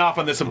 Let's sign off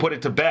on this and put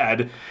it to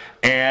bed.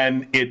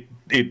 And it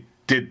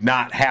did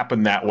not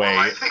happen that way. Well,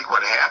 I think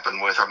what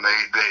happened with them,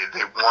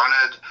 they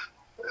wanted,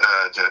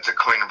 to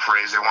coin a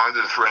phrase, they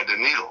wanted to thread the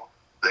needle.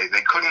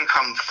 They couldn't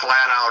come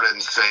flat out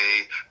and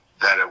say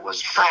that it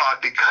was fraud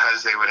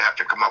because they would have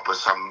to come up with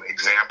some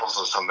examples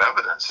of some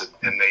evidence.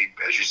 And they,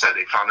 as you said,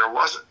 they found there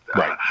wasn't.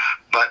 Right.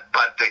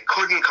 But they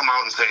couldn't come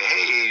out and say,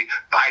 hey,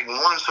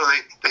 Biden won. So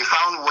they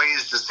found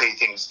ways to say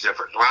things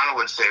different. Lana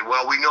would say,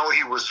 well, we know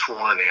he was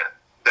sworn in.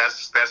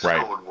 That's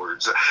right. Code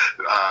words.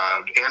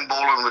 Ann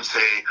Bolin would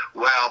say,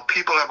 well,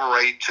 people have a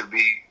right to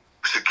be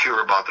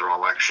secure about their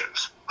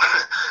elections,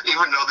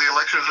 even though the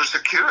elections were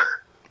secure.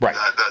 Right.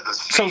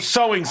 So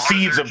sowing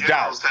seeds of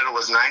doubt. Said it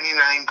was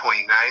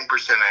 99.9%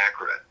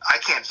 accurate. I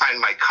can't find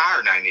my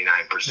car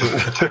 99% of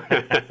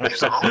the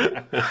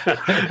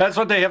time. That's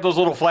what they have, those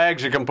little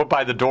flags you can put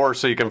by the door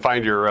so you can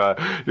find your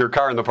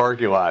car in the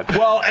parking lot.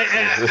 Well,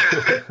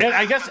 and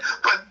I guess...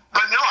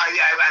 But no,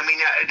 I mean,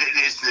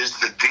 it's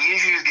the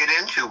danger you get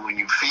into when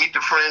you feed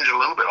the fringe a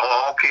little bit.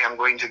 Oh, okay, I'm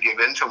going to give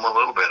in to them a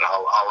little bit.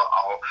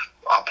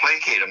 I'll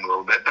placate them a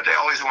little bit, but they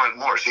always want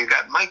more. So you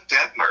got Mike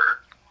Detmer.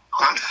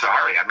 I'm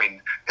sorry. I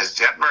mean, has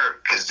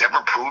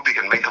Detmer proved he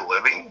can make a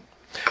living?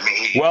 I mean,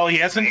 he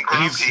hasn't.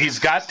 He's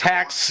got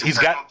tax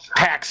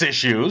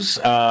issues,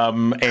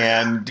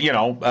 and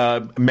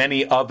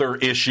many other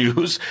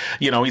issues.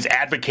 He's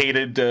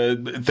advocated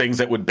things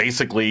that would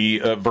basically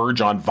verge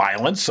on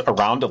violence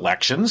around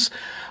elections.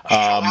 Show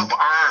up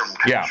armed.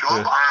 Yeah. Show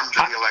up armed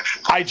to the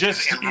elections.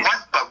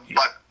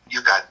 But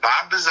you got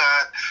Bob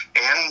Bizat,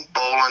 Ann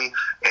Bolin,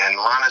 and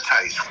Lana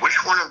Tice.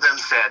 Which one of them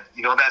said,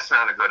 that's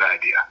not a good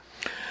idea?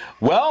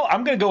 Well,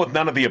 I'm going to go with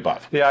none of the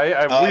above.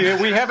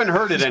 Yeah, we haven't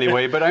heard it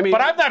anyway, but I mean...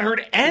 But I've not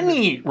heard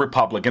any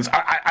Republicans,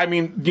 I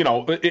mean,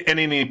 in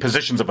any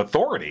positions of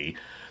authority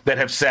that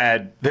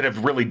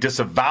have really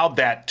disavowed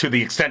that to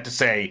the extent to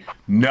say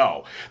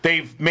no.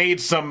 They've made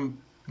some,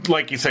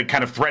 like you said,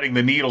 kind of threading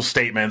the needle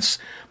statements,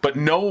 but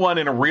no one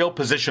in a real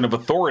position of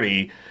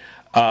authority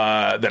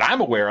that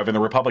I'm aware of in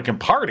the Republican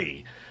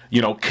Party,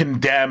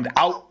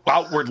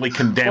 outwardly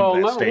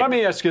condemned that statement. Let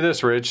me ask you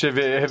this, Rich.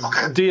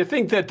 Do you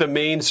think that the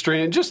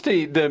mainstream, just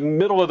the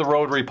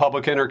middle-of-the-road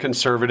Republican or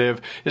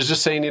conservative, is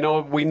just saying,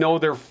 we know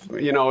they're,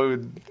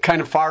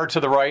 kind of far to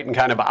the right and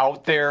kind of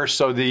out there,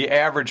 so the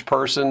average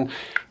person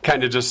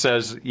kind of just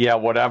says, yeah,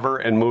 whatever,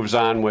 and moves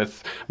on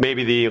with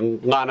maybe the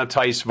Lana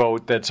Tice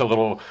vote that's a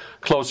little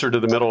closer to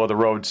the middle of the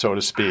road, so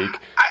to speak?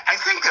 I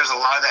think there's a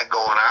lot of that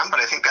going on, but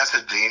I think that's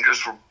a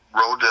dangerous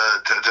road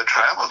to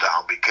travel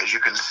down, because you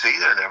can see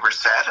they're never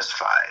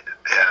satisfied,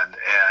 and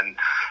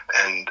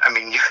I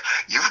mean,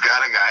 you've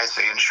got a guy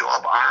saying show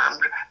up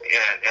armed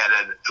at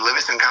a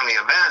Livingston County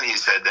event. He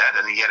said that,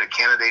 and he had a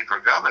candidate for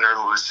governor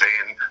who was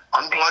saying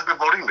unplug the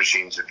voting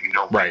machines if you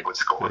don't like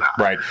what's going on.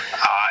 Right.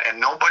 And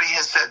nobody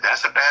has said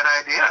that's a bad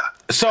idea.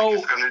 So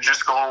it's going to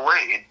just go away.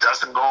 It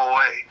doesn't go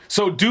away.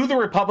 So do the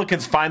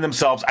Republicans find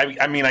themselves?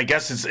 I mean, I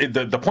guess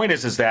the point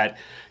is that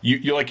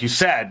you like you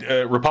said,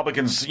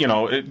 Republicans,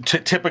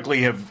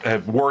 typically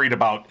have worried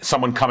about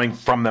someone coming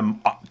from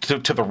them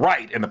to the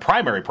right in the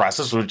primary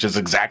process, which is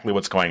exactly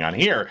what's going on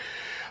here.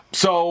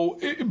 So,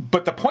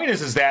 but the point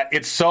is that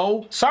it's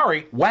so,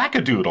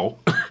 wackadoodle.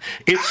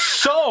 It's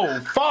so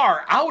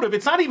far out of,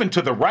 it's not even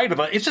to the right of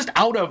it, it's just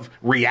out of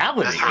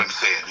reality. That's what I'm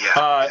saying,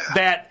 yeah.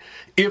 That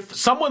if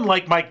someone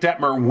like Mike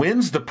Detmer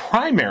wins the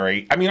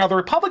primary, I mean, are the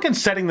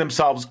Republicans setting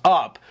themselves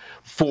up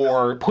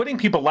for putting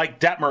people like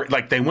Detmer,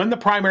 like they win the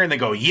primary and they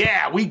go,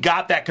 yeah, we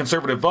got that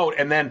conservative vote,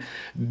 and then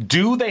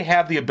do they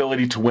have the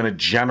ability to win a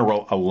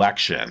general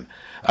election?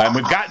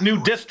 We've got new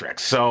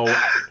districts, so...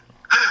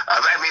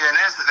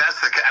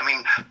 I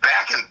mean,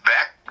 and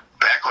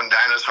back when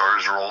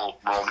dinosaurs roamed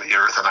the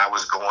earth, and I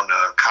was going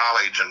to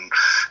college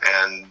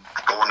and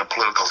going to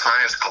political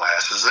science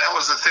classes, that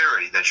was the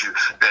theory that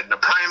in the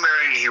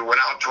primaries you went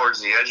out towards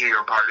the edge of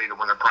your party to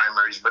win the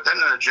primaries, but then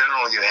in the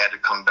general you had to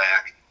come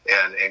back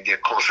and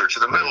get closer to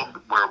the middle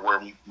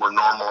where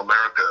normal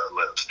America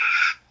lives.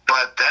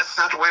 But that's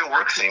not the way it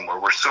works anymore.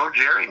 We're so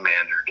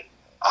gerrymandered.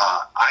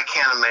 I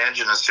can't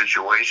imagine a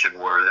situation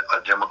where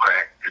a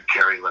Democrat could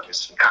carry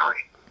Livingston County.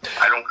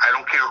 I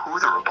don't care who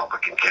the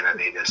Republican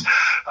candidate is.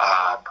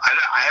 I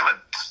haven't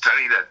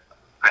studied it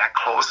that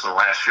close in the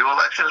last few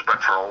elections,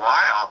 but for a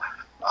while,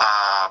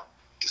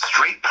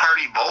 straight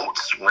party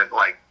votes went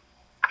like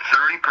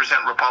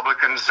 30%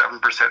 Republican,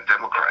 7%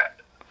 Democrat.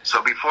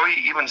 So before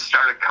you even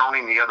started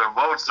counting the other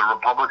votes, the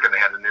Republican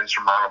had an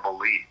insurmountable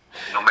lead,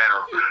 no matter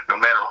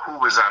who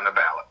was on the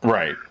ballot.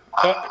 Right.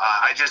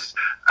 I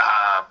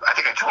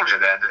think I told you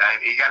that.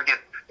 You got to get,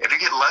 if you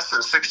get less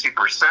than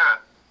 60%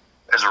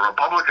 as a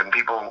Republican,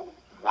 people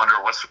wonder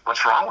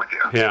what's wrong with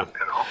you. Yeah.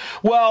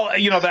 Well, I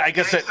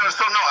guess that. So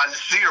no.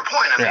 To your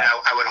point,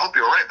 I would hope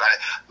you're right. But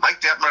Mike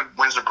Detmer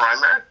wins the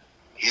primary.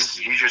 He's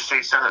your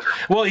state senator.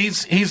 Well,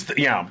 he's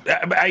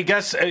I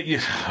guess.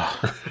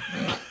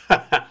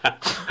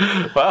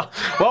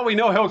 Well, we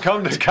know he'll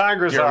come to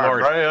Congress,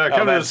 right?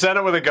 Come to the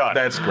Senate with a gun.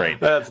 That's great.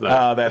 That's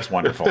nice. That's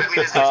wonderful. I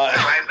mean,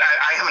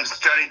 I haven't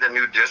studied the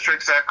new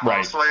districts that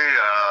closely,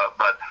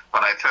 but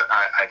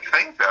I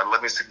think that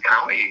Livingston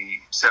County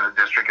Senate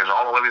District is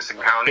all of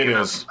Livingston County. It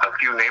is. A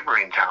few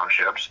neighboring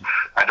townships.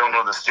 I don't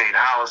know the state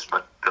house,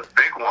 but the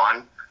big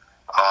one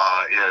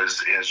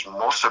is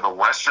most of the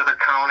west of the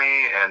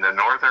county and the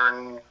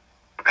northern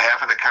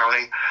half of the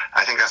county.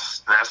 I think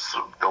that's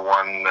the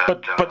one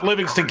that, but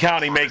Livingston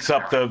County makes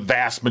up the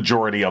vast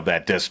majority of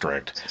that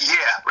district. Yeah,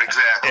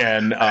 exactly.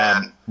 And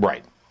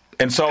right.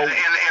 And so I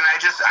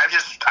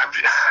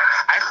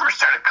first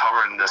started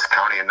covering this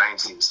county in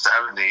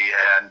 1970,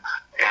 and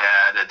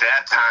at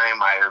that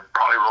time I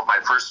probably wrote my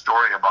first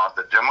story about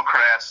the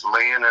Democrats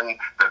laying in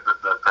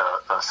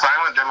the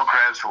silent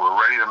Democrats who were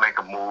ready to make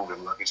a move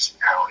in Livingston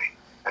County.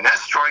 And that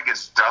story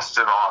gets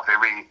dusted off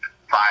every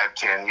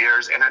 5-10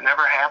 years, and it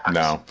never happens.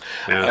 No,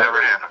 it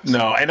never happens.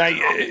 No, and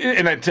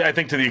I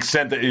think to the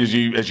extent that as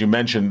you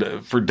mentioned,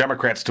 for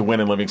Democrats to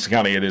win in Livingston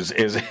County, it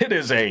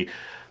is a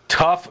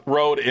tough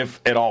road, if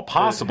at all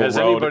possible. Has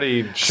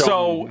anybody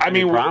shown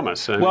any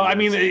promise? I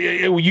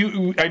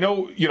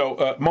know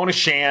Mona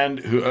Shand,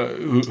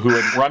 who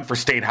had run for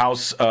state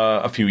house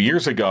a few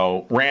years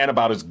ago, ran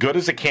about as good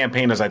as a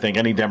campaign as I think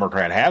any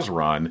Democrat has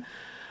run.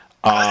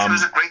 She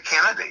was a great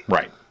candidate,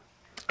 right?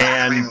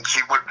 And I mean,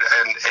 she would,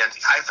 and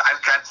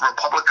I've got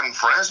Republican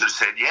friends who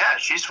said, "Yeah,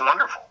 she's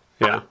wonderful."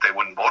 Yeah, they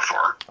wouldn't vote for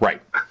her.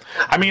 Right.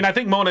 I mean, I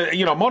think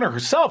Mona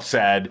herself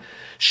said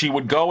she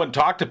would go and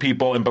talk to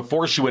people, and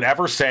before she would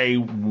ever say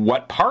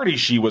what party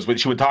she was with,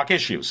 she would talk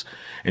issues.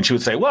 And she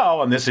would say,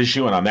 well, on this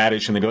issue and on that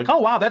issue, and they'd be like, oh,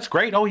 wow, that's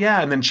great. Oh,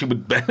 yeah. And then she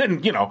would,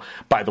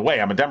 by the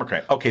way, I'm a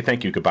Democrat. Okay,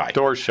 thank you. Goodbye.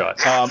 Doors shut.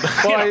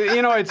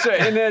 It's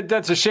and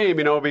that's a shame,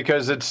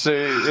 because it's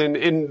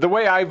in the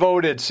way I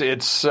vote, it's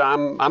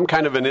I'm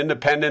kind of an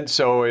independent,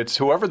 so it's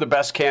whoever the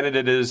best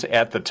candidate is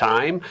at the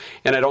time,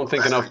 and I don't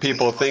think enough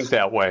people think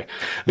that way.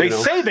 They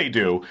say they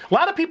do. A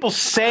lot of people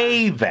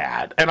say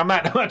that, and I'm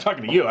not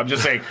talking to you. I'm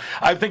just saying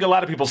I think a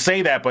lot of people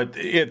say that, but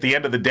at the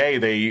end of the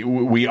day,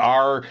 we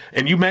are.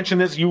 And you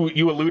mentioned this.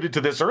 You alluded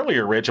to this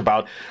earlier, Rich,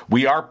 about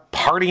we are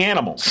party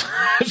animals,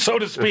 so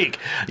to speak.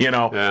 But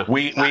not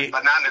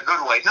in a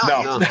good way.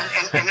 No.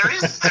 And there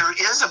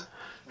is a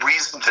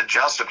reason to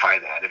justify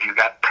that. If you've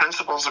got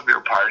principles of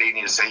your party and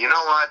you say, you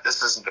know what,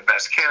 this isn't the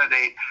best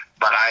candidate,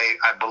 but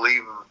I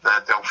believe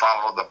that they'll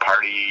follow the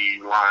party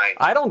line.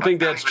 I don't think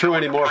that's true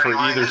anymore for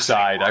either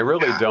side. I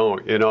really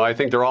don't. I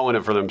think they're all in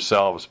it for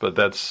themselves, but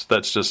that's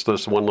just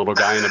this one little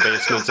guy in the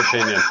basement's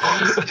opinion.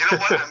 You know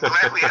what? I'm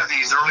glad we have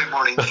these early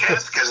morning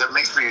chats because it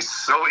makes me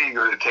so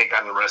eager to take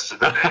on the rest of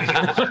the day.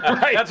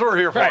 Right. That's what we're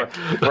here for.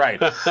 Right.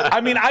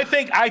 I mean, I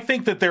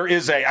think that there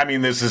is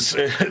this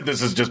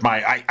is just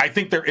I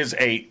think there is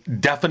a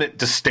definite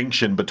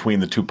distinction between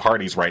the two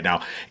parties right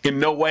now. In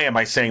no way am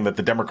I saying that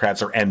the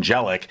Democrats are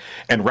angelic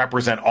and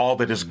represent all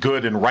that is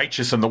good and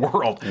righteous in the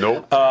world.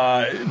 Nope.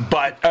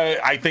 But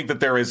I think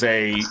that there is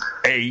a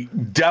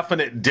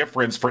definite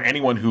difference for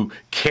anyone who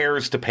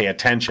cares to pay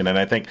attention, and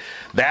I think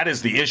that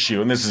is the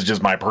issue. And this is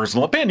just my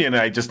personal opinion.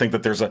 I just think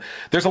that there's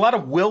a lot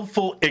of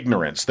willful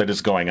ignorance that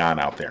is going on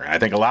out there. I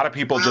think a lot of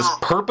people just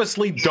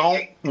purposely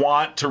don't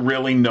want to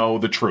really know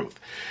the truth.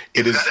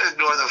 You've got to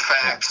ignore the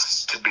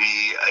facts to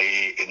be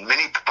in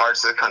many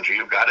parts of the country.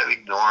 You've got to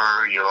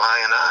ignore your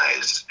lying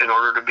eyes in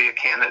order to be a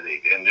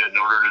candidate and in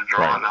order to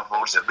draw enough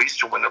votes at least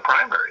to win the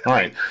primary.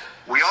 Right.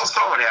 We all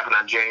saw what happened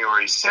on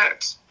January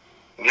 6th.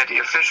 And yet the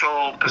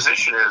official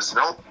position is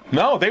nope.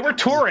 No, they were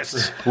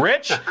tourists,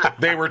 Rich.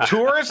 They were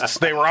tourists.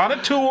 They were on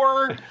a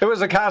tour. It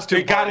was a costume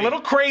It got party. a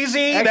little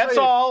crazy. That's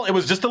all. It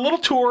was just a little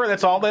tour.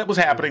 That's all that was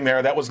happening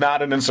there. That was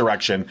not an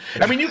insurrection.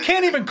 I mean, you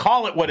can't even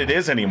call it what it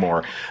is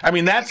anymore. I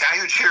mean, that's... The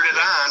guy who cheered it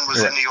on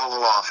was in the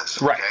Oval Office.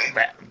 Okay?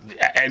 Right.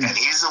 And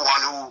he's the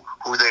one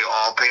who they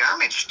all pay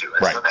homage to.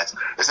 And Right.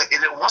 So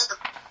and it wasn't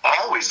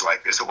always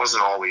like this. It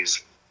wasn't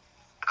always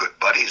good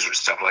buddies or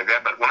stuff like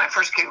that. But when I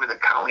first came to the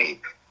county,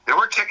 there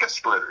were ticket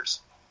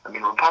splitters. I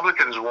mean,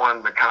 Republicans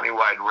won the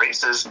countywide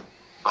races,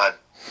 but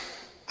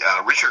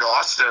Richard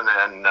Austin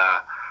and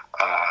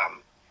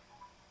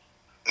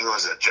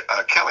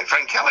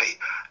Frank Kelly,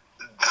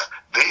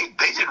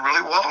 they did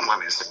really well in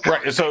Livingston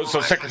County. Right. So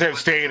Secretary of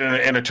State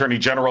and Attorney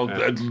General,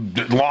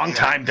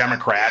 longtime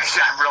Democrats.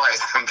 I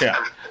realize.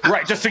 Yeah.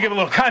 Right. Just to give a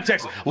little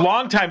context,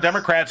 longtime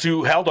Democrats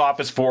who held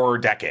office for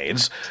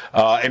decades,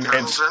 yeah,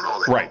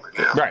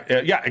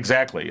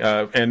 exactly.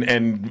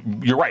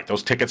 And you're right.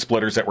 Those ticket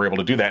splitters that were able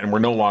to do that, and we're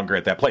no longer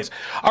at that place.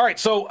 All right.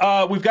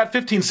 So we've got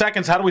 15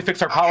 seconds. How do we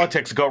fix our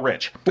politics? Go,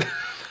 Rich.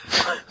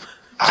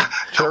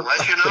 To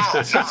let you know. No,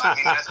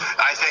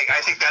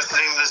 I think that's the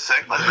name of this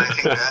segment. I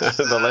think that's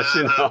The less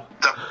you know.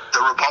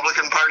 The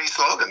Republican Party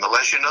slogan. The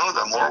less you know,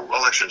 the more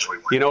elections we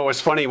win. It was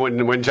funny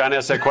when John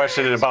asked that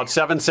question, and about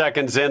 7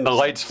 seconds in, the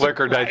lights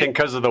flickered, I think,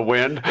 because of the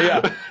wind.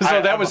 Yeah.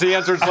 So that was the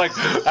answer. It's like,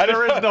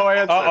 there is no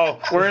answer. Uh-oh.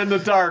 We're in the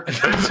dark.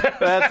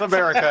 That's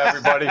America,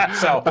 everybody.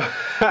 So,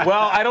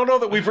 well, I don't know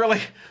that we've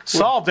really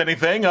solved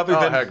anything other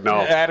than heck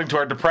no. adding to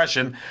our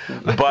depression.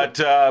 But,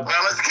 well,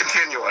 let's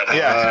continue it.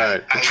 Yeah.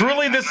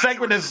 Truly, this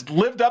segment has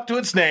lived up to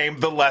its name,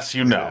 the less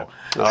you know.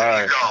 All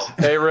right.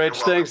 Hey,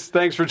 Rich,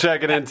 thanks for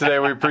checking in today.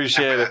 We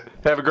appreciate it.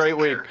 Have a great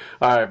week.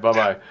 All right,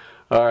 bye-bye.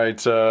 All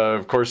right,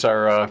 of course,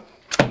 our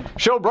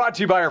show brought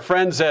to you by our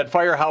friends at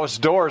Firehouse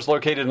Doors,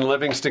 located in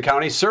Livingston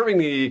County, serving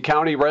the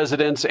county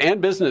residents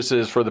and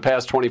businesses for the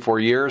past 24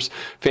 years.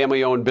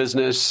 Family-owned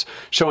business,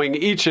 showing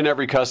each and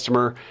every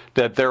customer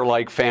that they're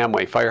like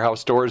family.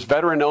 Firehouse Doors,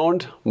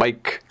 veteran-owned.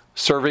 Mike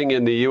serving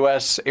in the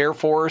U.S. Air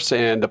Force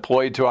and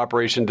deployed to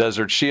Operation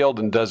Desert Shield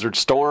and Desert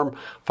Storm.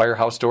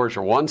 Firehouse Doors,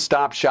 your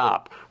one-stop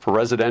shop for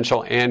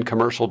residential and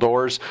commercial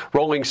doors.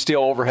 Rolling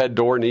steel overhead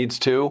door needs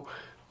too.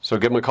 So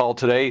give them a call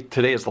today.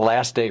 Today is the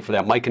last day for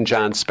that Mike and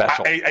John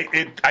special.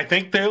 I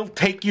think they'll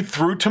take you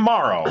through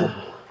tomorrow.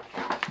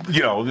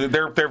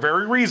 They're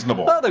very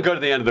reasonable. Well, they'll go to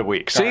the end of the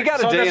week. So you got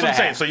a day and a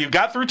half. So you've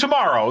got through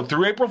tomorrow,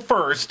 through April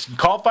 1st.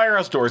 Call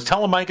Firehouse Doors,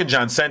 tell them Mike and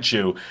John sent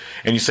you,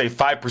 and you save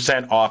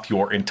 5% off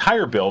your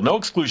entire bill. No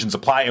exclusions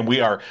apply, and we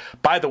are,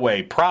 by the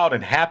way, proud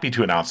and happy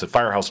to announce that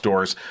Firehouse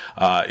Doors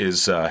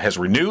has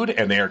renewed,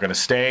 and they are going to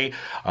stay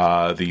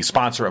the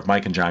sponsor of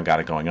Mike and John Got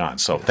It Going On.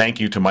 So thank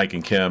you to Mike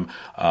and Kim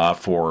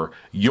for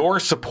your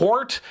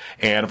support,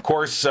 and of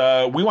course,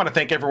 we want to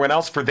thank everyone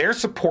else for their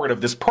support of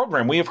this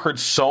program. We have heard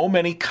so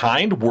many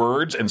kind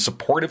words and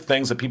supportive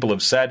things that people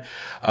have said,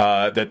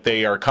 that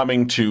they are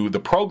coming to the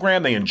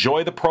program. They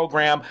enjoy the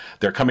program.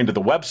 They're coming to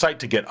the website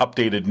to get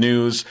updated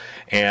news.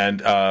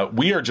 And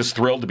we are just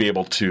thrilled to be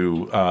able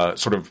to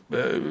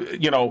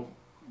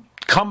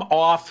come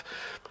off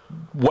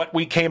what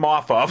we came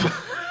off of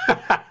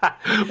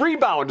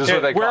Rebound is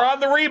what they call it. We're on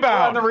the rebound.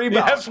 We're on the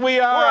rebound. Yes, we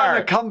are. We're on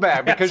the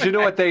comeback because you know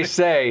what they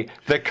say?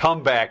 The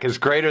comeback is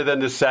greater than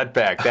the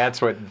setback.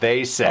 That's what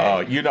they say.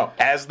 Oh,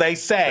 as they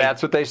say.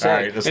 That's what they say. All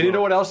right, and you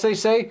know what else they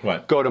say?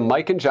 What? Go to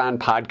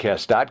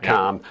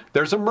mikeandjohnpodcast.com. Yeah.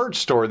 There's a merch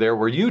store there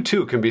where you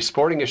too can be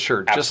sporting a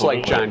shirt just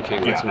like John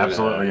King. Yeah,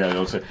 absolutely.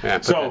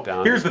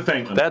 So here's the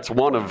thing. That's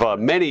one of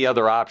many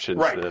other options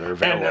that are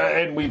available.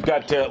 And we've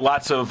got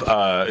lots of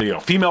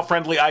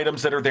female-friendly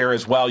items that are there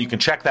as well. You can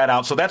check that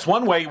out. So that's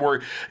one way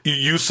where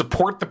you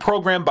support the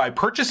program by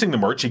purchasing the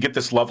merch. You get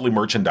this lovely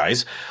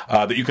merchandise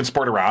that you can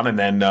sport around. And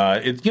then,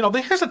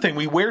 here's the thing.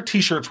 We wear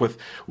T-shirts with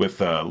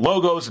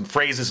logos and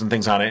phrases and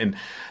things on it. And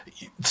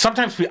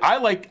sometimes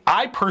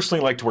I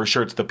personally like to wear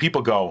shirts that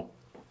people go,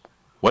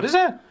 what is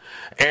that?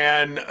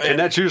 And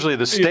that's usually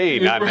the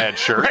stain on that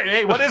shirt. Right.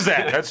 Hey, what is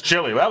that? That's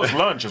chili. That was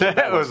lunch.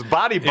 That was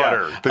body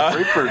butter. Yeah. The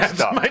grapefruit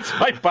stuff. It's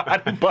my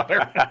body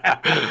butter.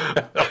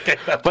 Okay.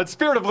 But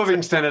Spirit of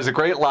Livingston has a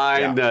great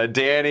line. Yeah.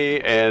 Danny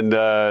and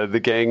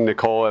the gang,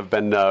 Nicole, have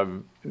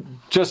been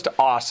just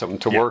awesome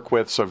to work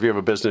with. So if you have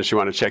a business you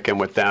want to check in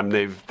with them,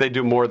 they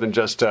do more than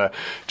just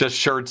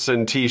shirts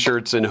and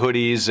T-shirts and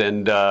hoodies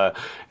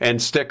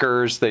and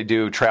stickers. They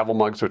do travel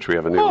mugs, which we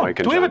have a new Mike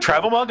and do we have a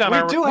travel mug on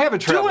We do have a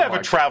travel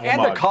mug.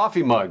 And a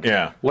coffee mug.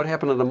 Yeah. What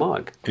happened to the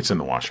mug? It's in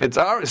the washer. It's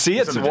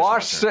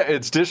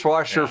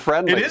dishwasher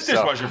friendly. It is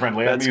dishwasher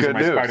friendly. That's I'm using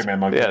good my news. Spider-Man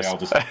mug Yes.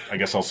 today. I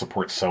guess I'll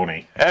support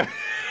Sony.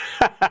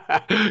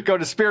 Go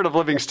to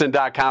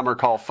spiritoflivingston.com or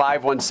call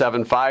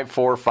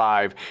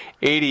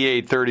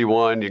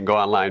 517-545-8831. You can go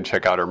online and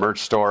check out our merch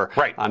store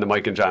on the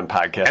Mike and John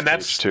podcast. And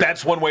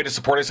that's one way to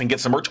support us and get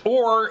some merch.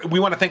 Or we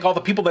want to thank all the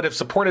people that have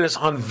supported us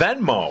on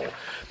Venmo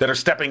that are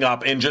stepping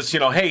up and just,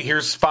 hey,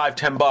 here's $5,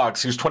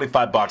 $10, here's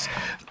 $25.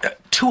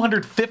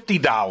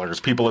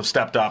 $250 people have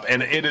stepped up,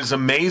 and it is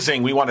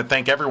amazing. We want to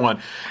thank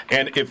everyone.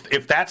 And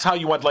if that's how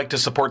you would like to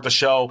support the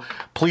show,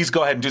 please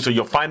go ahead and do so.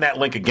 You'll find that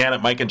link again at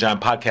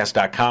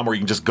mikeandjohnpodcast.com, or you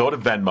can just go to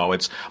Venmo.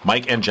 It's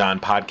Mike and John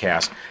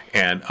Podcast,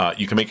 and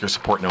you can make your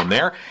support known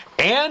there.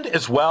 And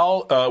as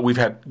well, we've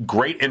had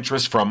great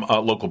interest from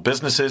local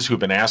businesses who've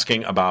been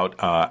asking about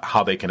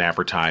how they can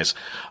advertise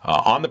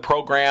on the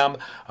program.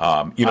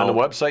 On the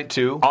website,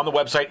 too. On the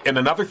website. And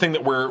another thing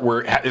that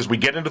we're as we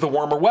get into the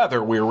warmer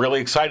weather, we're really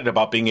excited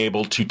about being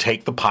able to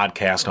take the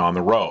podcast on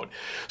the road.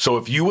 So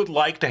if you would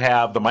like to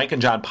have the Mike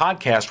and John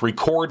podcast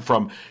record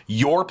from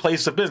your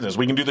place of business,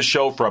 we can do the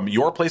show from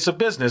your place of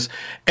business.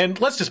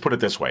 And let's just put it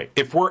this way.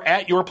 If we're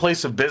at your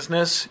place of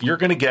business, you're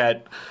going to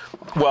get,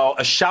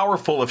 a shower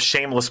full of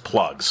shameless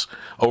plugs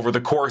over the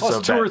course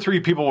of two or three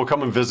people will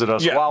come and visit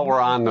us while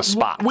we're on the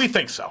spot. We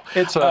think so.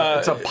 It's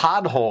a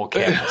podhole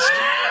cast.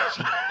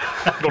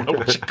 I don't know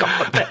what you call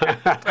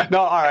it. No,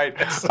 all right.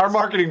 Our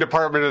marketing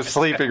department is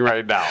sleeping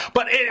right now.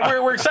 But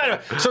we're excited.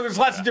 So there's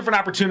lots of different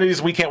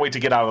opportunities. We can't wait to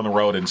get out on the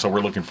road, and so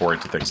we're looking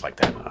forward to things like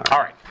that. All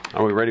right.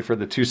 Are we ready for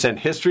the 2-cent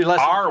history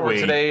lesson? Are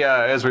we? Today,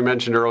 as we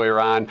mentioned earlier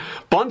on,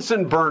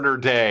 Bunsen burner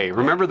day.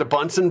 Remember the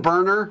Bunsen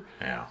burner?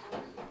 Yeah.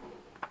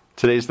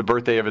 Today's the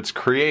birthday of its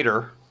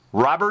creator,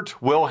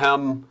 Robert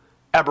Wilhelm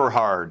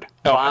Eberhard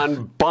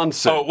von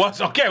Bunsen. Oh, it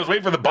was? Okay, I was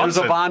waiting for the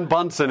Bunsen. There's a von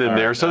Bunsen in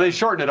there, so they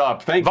shortened it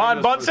up.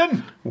 Von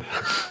Bunsen?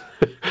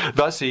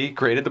 Thus, he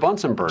created the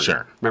Bunsen burner.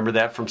 Sure. Remember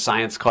that from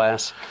science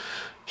class?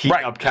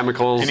 Heating up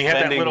chemicals, and he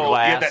had bending that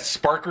glass. He had that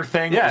sparker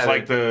thing. Yeah, it was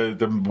like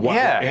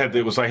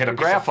it was like had a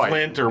graphite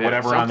flint or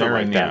whatever on there,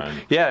 like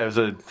and it was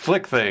a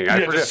flick thing. I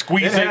forget. Just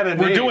squeeze it.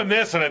 We're doing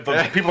this, and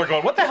people are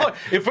going, "What the hell?"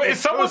 If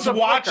someone's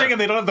watching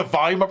and they don't have the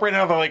volume up right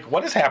now, they're like,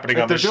 "What is happening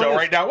on the show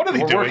right now? What are they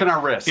doing?" We're working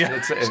our wrists. Yeah.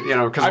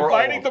 Because we're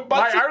fighting the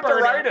Bunsen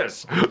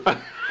arthritis.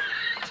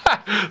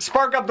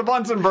 Spark up the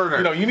Bunsen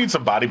burner. You need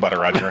some body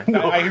butter on your.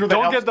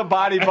 Don't get the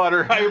body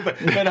butter.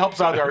 That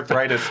helps out the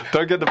arthritis.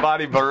 Don't get the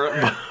body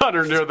butter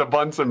near the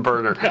Bunsen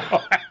burner.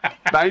 No.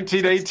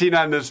 1918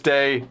 on this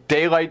day,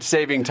 daylight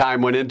saving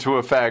time went into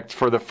effect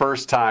for the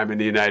first time in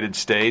the United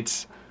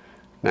States.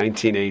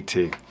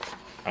 1918.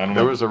 I don't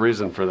know. There was a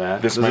reason for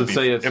that. It might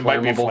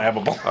be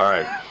flammable. All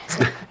right.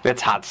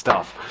 It's hot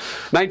stuff.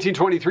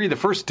 1923, the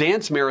first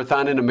dance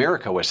marathon in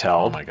America was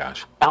held. Oh, my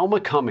gosh. Alma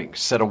Cummings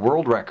set a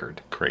world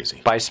record.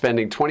 Crazy. By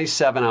spending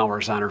 27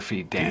 hours on her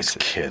feet dancing.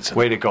 These kids.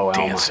 Way to go,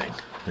 dancing.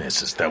 Alma.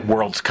 This is the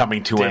world's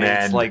coming to an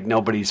end. It's like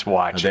nobody's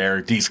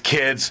watching. These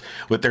kids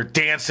with their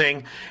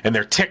dancing and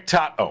their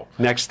TikTok. Oh.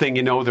 Next thing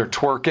you know, they're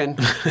twerking.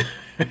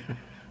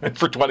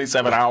 For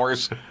 27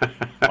 hours.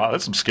 Wow,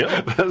 that's some skill.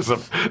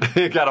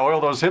 You got to oil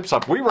those hips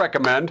up. We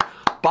recommend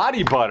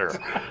body butter.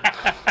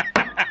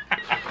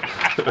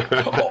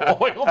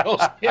 Oil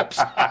those hips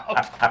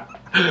up.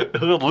 A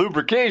little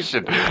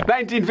lubrication.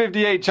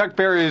 1958, Chuck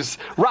Berry's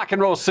rock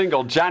and roll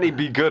single, Johnny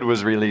Be Good,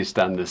 was released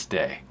on this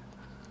day.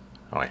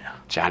 Oh, yeah.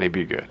 Johnny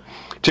Be Good.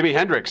 Jimi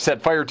Hendrix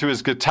set fire to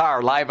his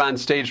guitar live on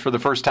stage for the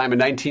first time in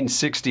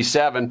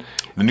 1967.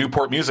 The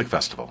Newport Music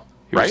Festival.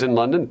 He was in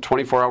London,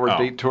 24-hour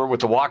date tour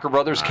with the Walker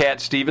Brothers, Cat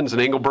Stevens,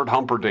 and Engelbert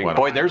Humperdinck.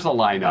 Boy, there's a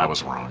lineup. I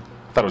was wrong.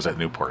 I thought it was at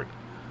Newport.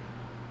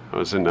 I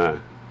was in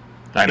England.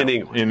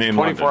 In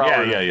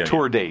 24-hour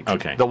tour date.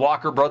 Okay. The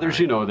Walker Brothers,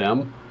 you know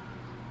them.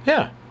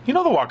 Yeah. You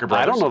know the Walker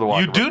Brothers. I don't know the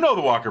Walker You do know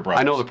the Walker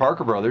Brothers. I know the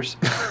Parker Brothers.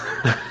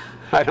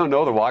 I don't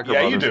know the Walker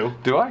Brothers. Yeah, you do.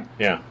 Do I?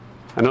 Yeah.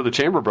 I know the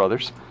Chamber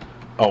Brothers.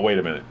 Oh, wait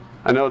a minute.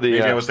 I know the...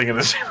 Maybe I was thinking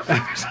the same.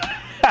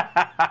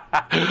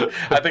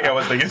 I think I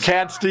was thinking...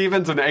 Cat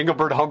Stevens and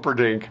Engelbert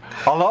Humperdinck,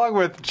 along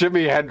with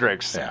Jimi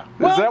Hendrix. Yeah.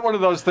 Is that one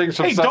of those things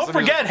from Hey, Sesame? don't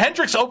forget,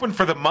 Hendrix opened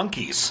for the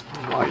Monkees.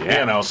 Oh, yeah.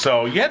 You know,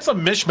 so you had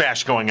some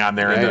mishmash going on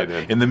there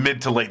in the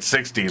mid to late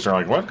 60s. We're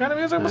like, what kind of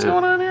music was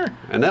going on here?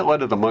 And that led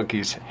to the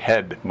Monkees'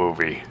 Head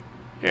movie.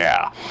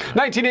 Yeah.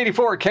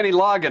 1984, Kenny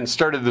Loggins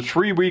started the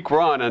 3-week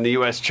run on the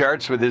U.S.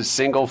 charts with his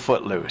single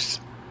Footloose.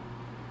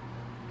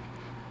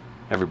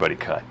 Everybody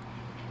cut.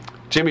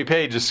 Jimmy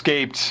Page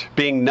escaped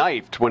being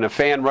knifed when a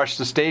fan rushed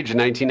the stage in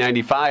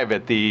 1995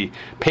 at the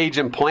Page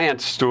and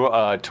Plant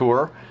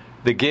tour.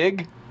 The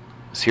gig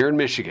was here in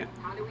Michigan,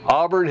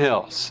 Auburn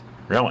Hills.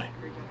 Really?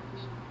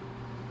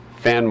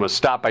 Fan was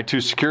stopped by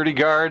 2 security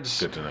guards.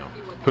 Good to know.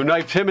 Who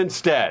knifed him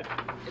instead.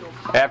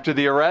 After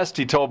the arrest,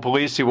 he told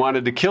police he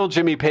wanted to kill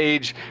Jimmy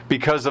Page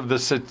because of the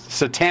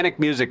satanic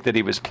music that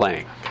he was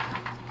playing.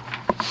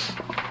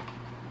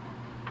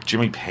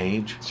 Jimmy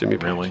Page? Jimmy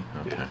Page. Really?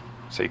 Okay. Yeah.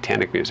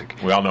 Satanic music.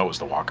 We all know it was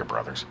the Walker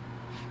Brothers.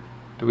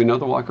 Do we know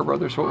the Walker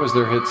Brothers? What was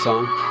their hit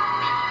song?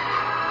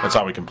 That's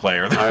all we can play,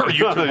 or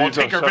YouTube won't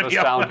take our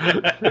video.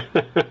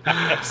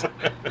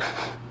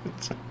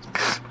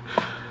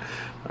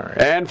 All right.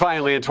 And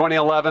finally, in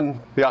 2011,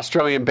 the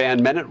Australian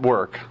band Men at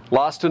Work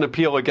lost an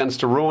appeal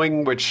against a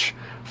ruling which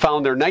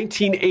found their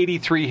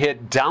 1983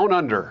 hit Down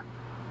Under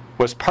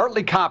was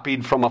partly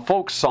copied from a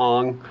folk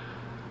song,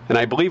 and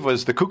I believe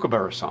was the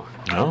Kookaburra song.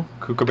 No?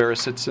 Kookaburra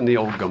sits in the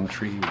old gum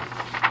tree.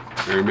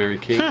 Mary, Mary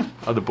Kate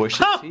of the bush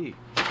and tea.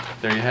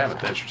 There you have it.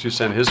 That's your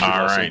 2-cent history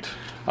lesson.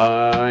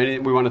 All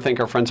right. We want to thank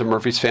our friends at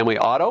Murphy's Family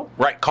Auto.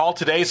 Right. Call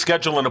today,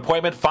 schedule an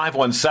appointment,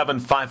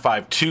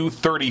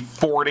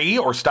 517-552-3040,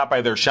 or stop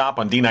by their shop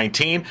on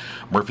D19.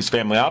 Murphy's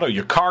Family Auto.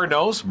 Your car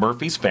knows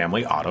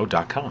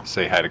murphysfamilyauto.com.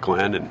 Say hi to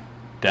Glenn and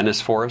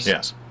Dennis for us.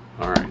 Yes.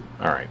 All right.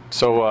 All right.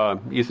 So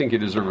you think you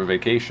deserve a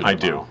vacation? I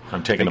tomorrow? do.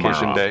 I'm taking vacation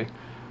tomorrow day. off.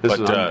 This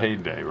But, is an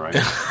unpaid day, right?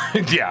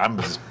 Yeah.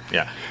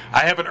 I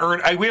haven't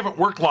earned. We haven't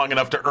worked long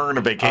enough to earn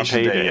a vacation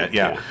Unpaid day yet.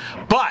 Yeah.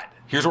 But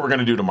here's what we're going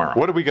to do tomorrow.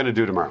 What are we going to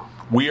do tomorrow?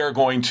 We are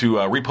going to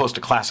repost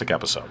a classic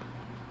episode.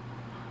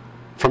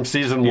 From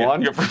season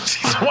 1? Yeah, from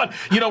season 1.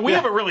 You know, we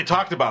haven't really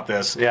talked about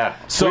this. Yeah.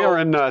 So we are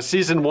in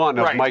season 1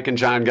 of Right. Mike and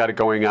John Got It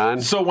Going On.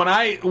 So when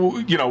I,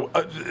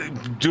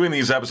 doing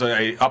these episodes,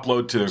 I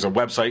upload to, there's a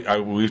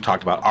website we've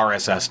talked about,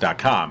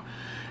 rss.com,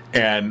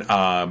 and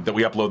that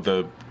we upload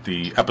the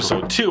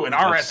episode to, and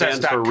That stands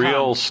rss.com. for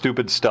real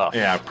stupid stuff.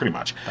 Yeah, pretty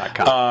much.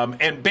 .com.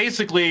 And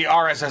basically,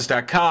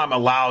 rss.com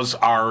allows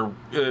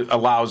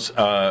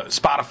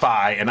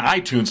Spotify and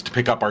iTunes to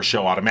pick up our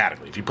show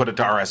automatically. If you put it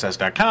to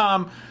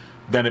rss.com,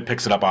 then it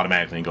picks it up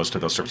automatically and goes to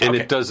those services. And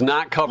it does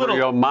not cover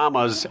your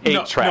mama's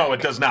 8-track. No,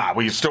 it does not.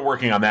 We're still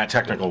working on that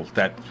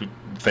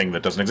thing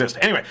that doesn't exist.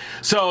 Anyway,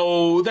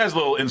 so that's a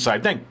little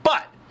inside thing.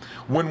 But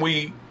when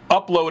we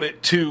upload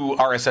it to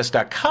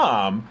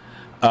rss.com,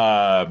 you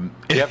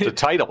have the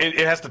title. It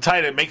has the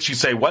title. It makes you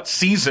say, what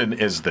season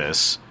is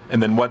this?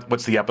 And then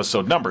what's the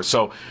episode number?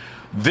 So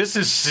this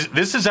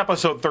is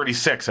episode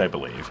 36, I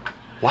believe.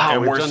 Wow,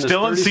 and we've we're done this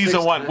still in 36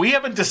 season 1. times. We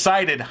haven't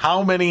decided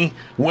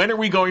when are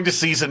we going to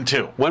season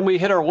 2? When we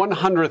hit our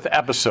 100th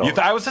episode.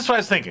 That's what I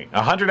was thinking.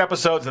 100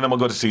 episodes, and then we'll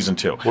go to season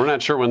 2. We're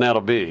not sure when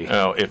that'll be.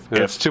 Oh,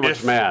 it's too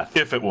much math.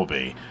 If it will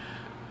be,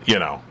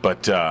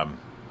 but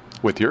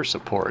with your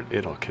support,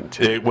 it'll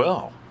continue. it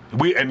will.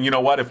 And you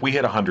know what? If we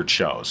hit 100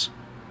 shows,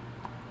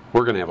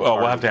 we're going to have a party.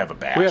 we'll have to have a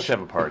bash. We have to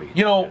have a party.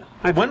 You know,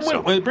 I think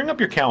so. bring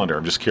up your calendar.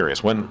 I'm just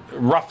curious. When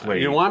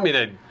roughly? You want me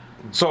to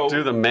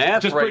do the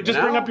math just right just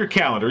now? bring up your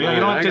calendar. You know, you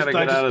don't I gotta just,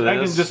 get out of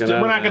this, get we're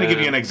out not of going to give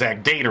that. you an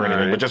exact date or All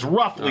anything, right. but just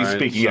roughly All right,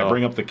 speaking, so-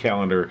 bring up the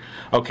calendar.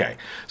 Okay,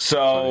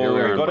 so here we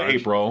are in go to March.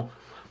 April.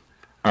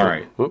 All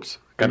right. Oops.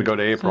 Got to go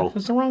to April.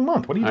 It's the wrong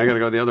month. What are you I doing? got to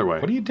go the other way.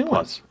 What are you doing?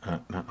 Plus. Okay.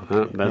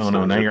 That's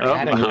No, now you're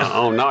adding it.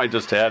 Now I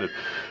just added.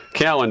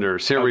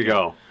 Calendars. Here we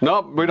go.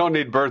 Nope, we don't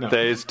need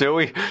birthdays, do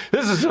we?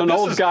 This is an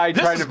old guy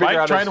trying to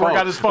figure out his phone. trying to work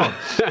out his phone.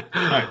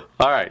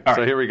 All right,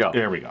 so here we go.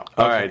 Here we go.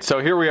 All Okay. right, so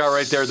here we are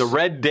right there. The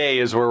red day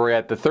is where we're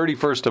at, the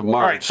 31st of March.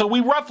 All right, so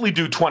we roughly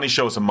do 20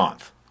 shows a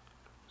month.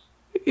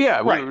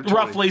 Yeah, Right, were 20.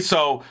 roughly.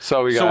 So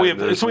we have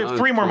this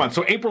 3 more months.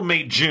 So April,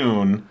 May,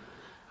 June.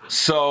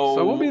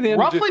 So we'll be the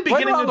end of roughly June.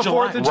 beginning Right around of the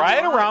July, 4th of July.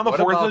 right around the What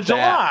 4th about of July,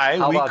 that?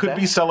 How we about could that?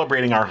 be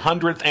celebrating our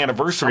 100th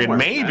anniversary, and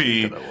Somewhere in that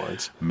neck of the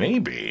woods.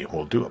 maybe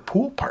we'll do a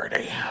pool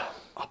party.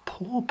 A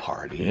pool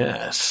party?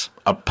 Yes,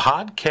 a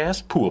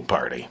podcast pool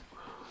party.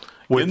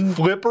 With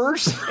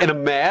flippers and a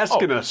mask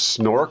and a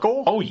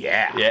snorkel? Oh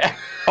yeah, yeah.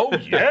 oh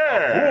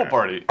yeah, Pool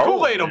party.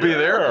 Kool-Aid will be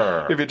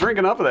there if you drink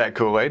enough of that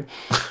Kool-Aid.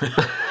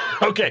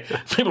 Okay,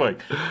 people are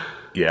like,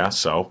 yeah,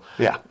 so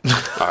Yeah.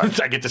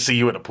 I get to see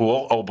you at a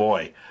pool. Oh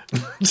boy,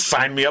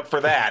 Sign me up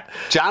for that.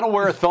 John will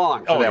wear a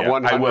thong for that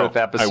 100th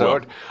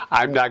episode.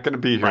 I'm not going to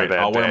be here that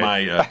I'll day. wear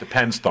my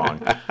Depends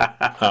thong.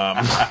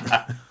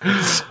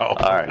 All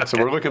right, so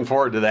we're looking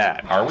forward to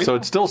that. Are we? So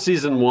it's still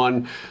season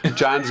 1.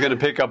 John's going to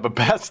pick up a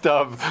best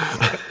of,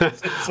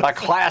 a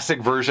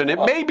classic version. It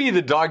may be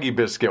the doggy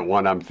biscuit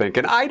one, I'm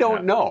thinking. I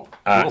don't know.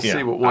 We'll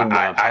see what one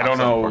I don't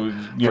know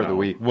for the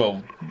week.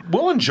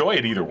 We'll enjoy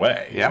it either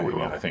way. Yeah, we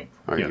will. I think.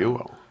 Or you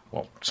will.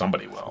 Well,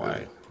 somebody will.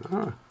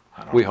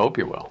 We hope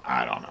you will.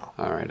 I don't know.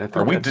 All right. I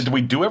think did we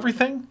do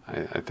everything?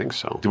 I think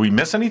so. Did we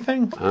miss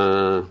anything?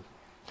 Well,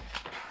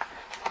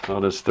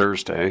 it's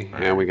Thursday.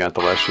 Yeah, we got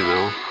the less you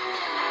know.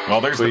 Well,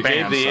 there's We the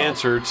band. gave the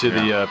answer to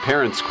the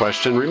parents'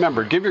 question.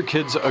 Remember, give your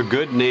kids a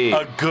good name.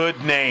 A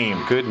good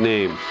name. Good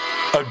name.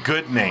 A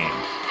good name.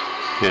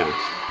 Yeah.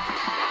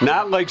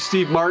 Not like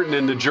Steve Martin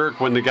in The Jerk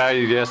when the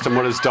guy asked him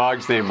what his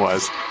dog's name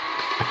was.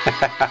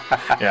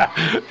 Yeah.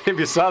 If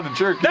you saw The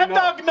Jerk, That you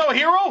know. dog no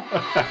hero? All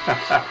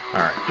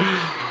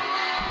right.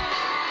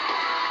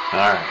 All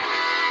right.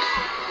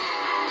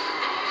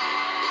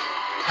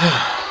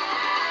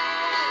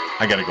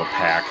 I got to go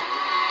pack.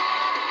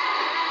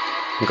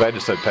 I'm glad you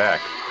said pack.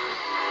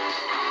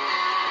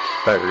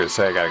 I thought you were going to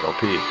say I got to go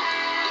pee.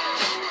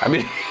 I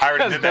mean, I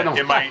already did that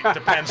in my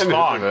Depends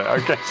thong.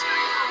 Okay.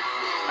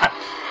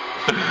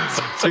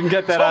 So you can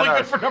get that It's on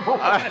only good for number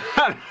 1.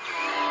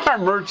 our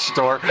merch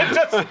store.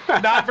 Just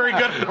not very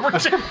good at number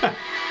 2.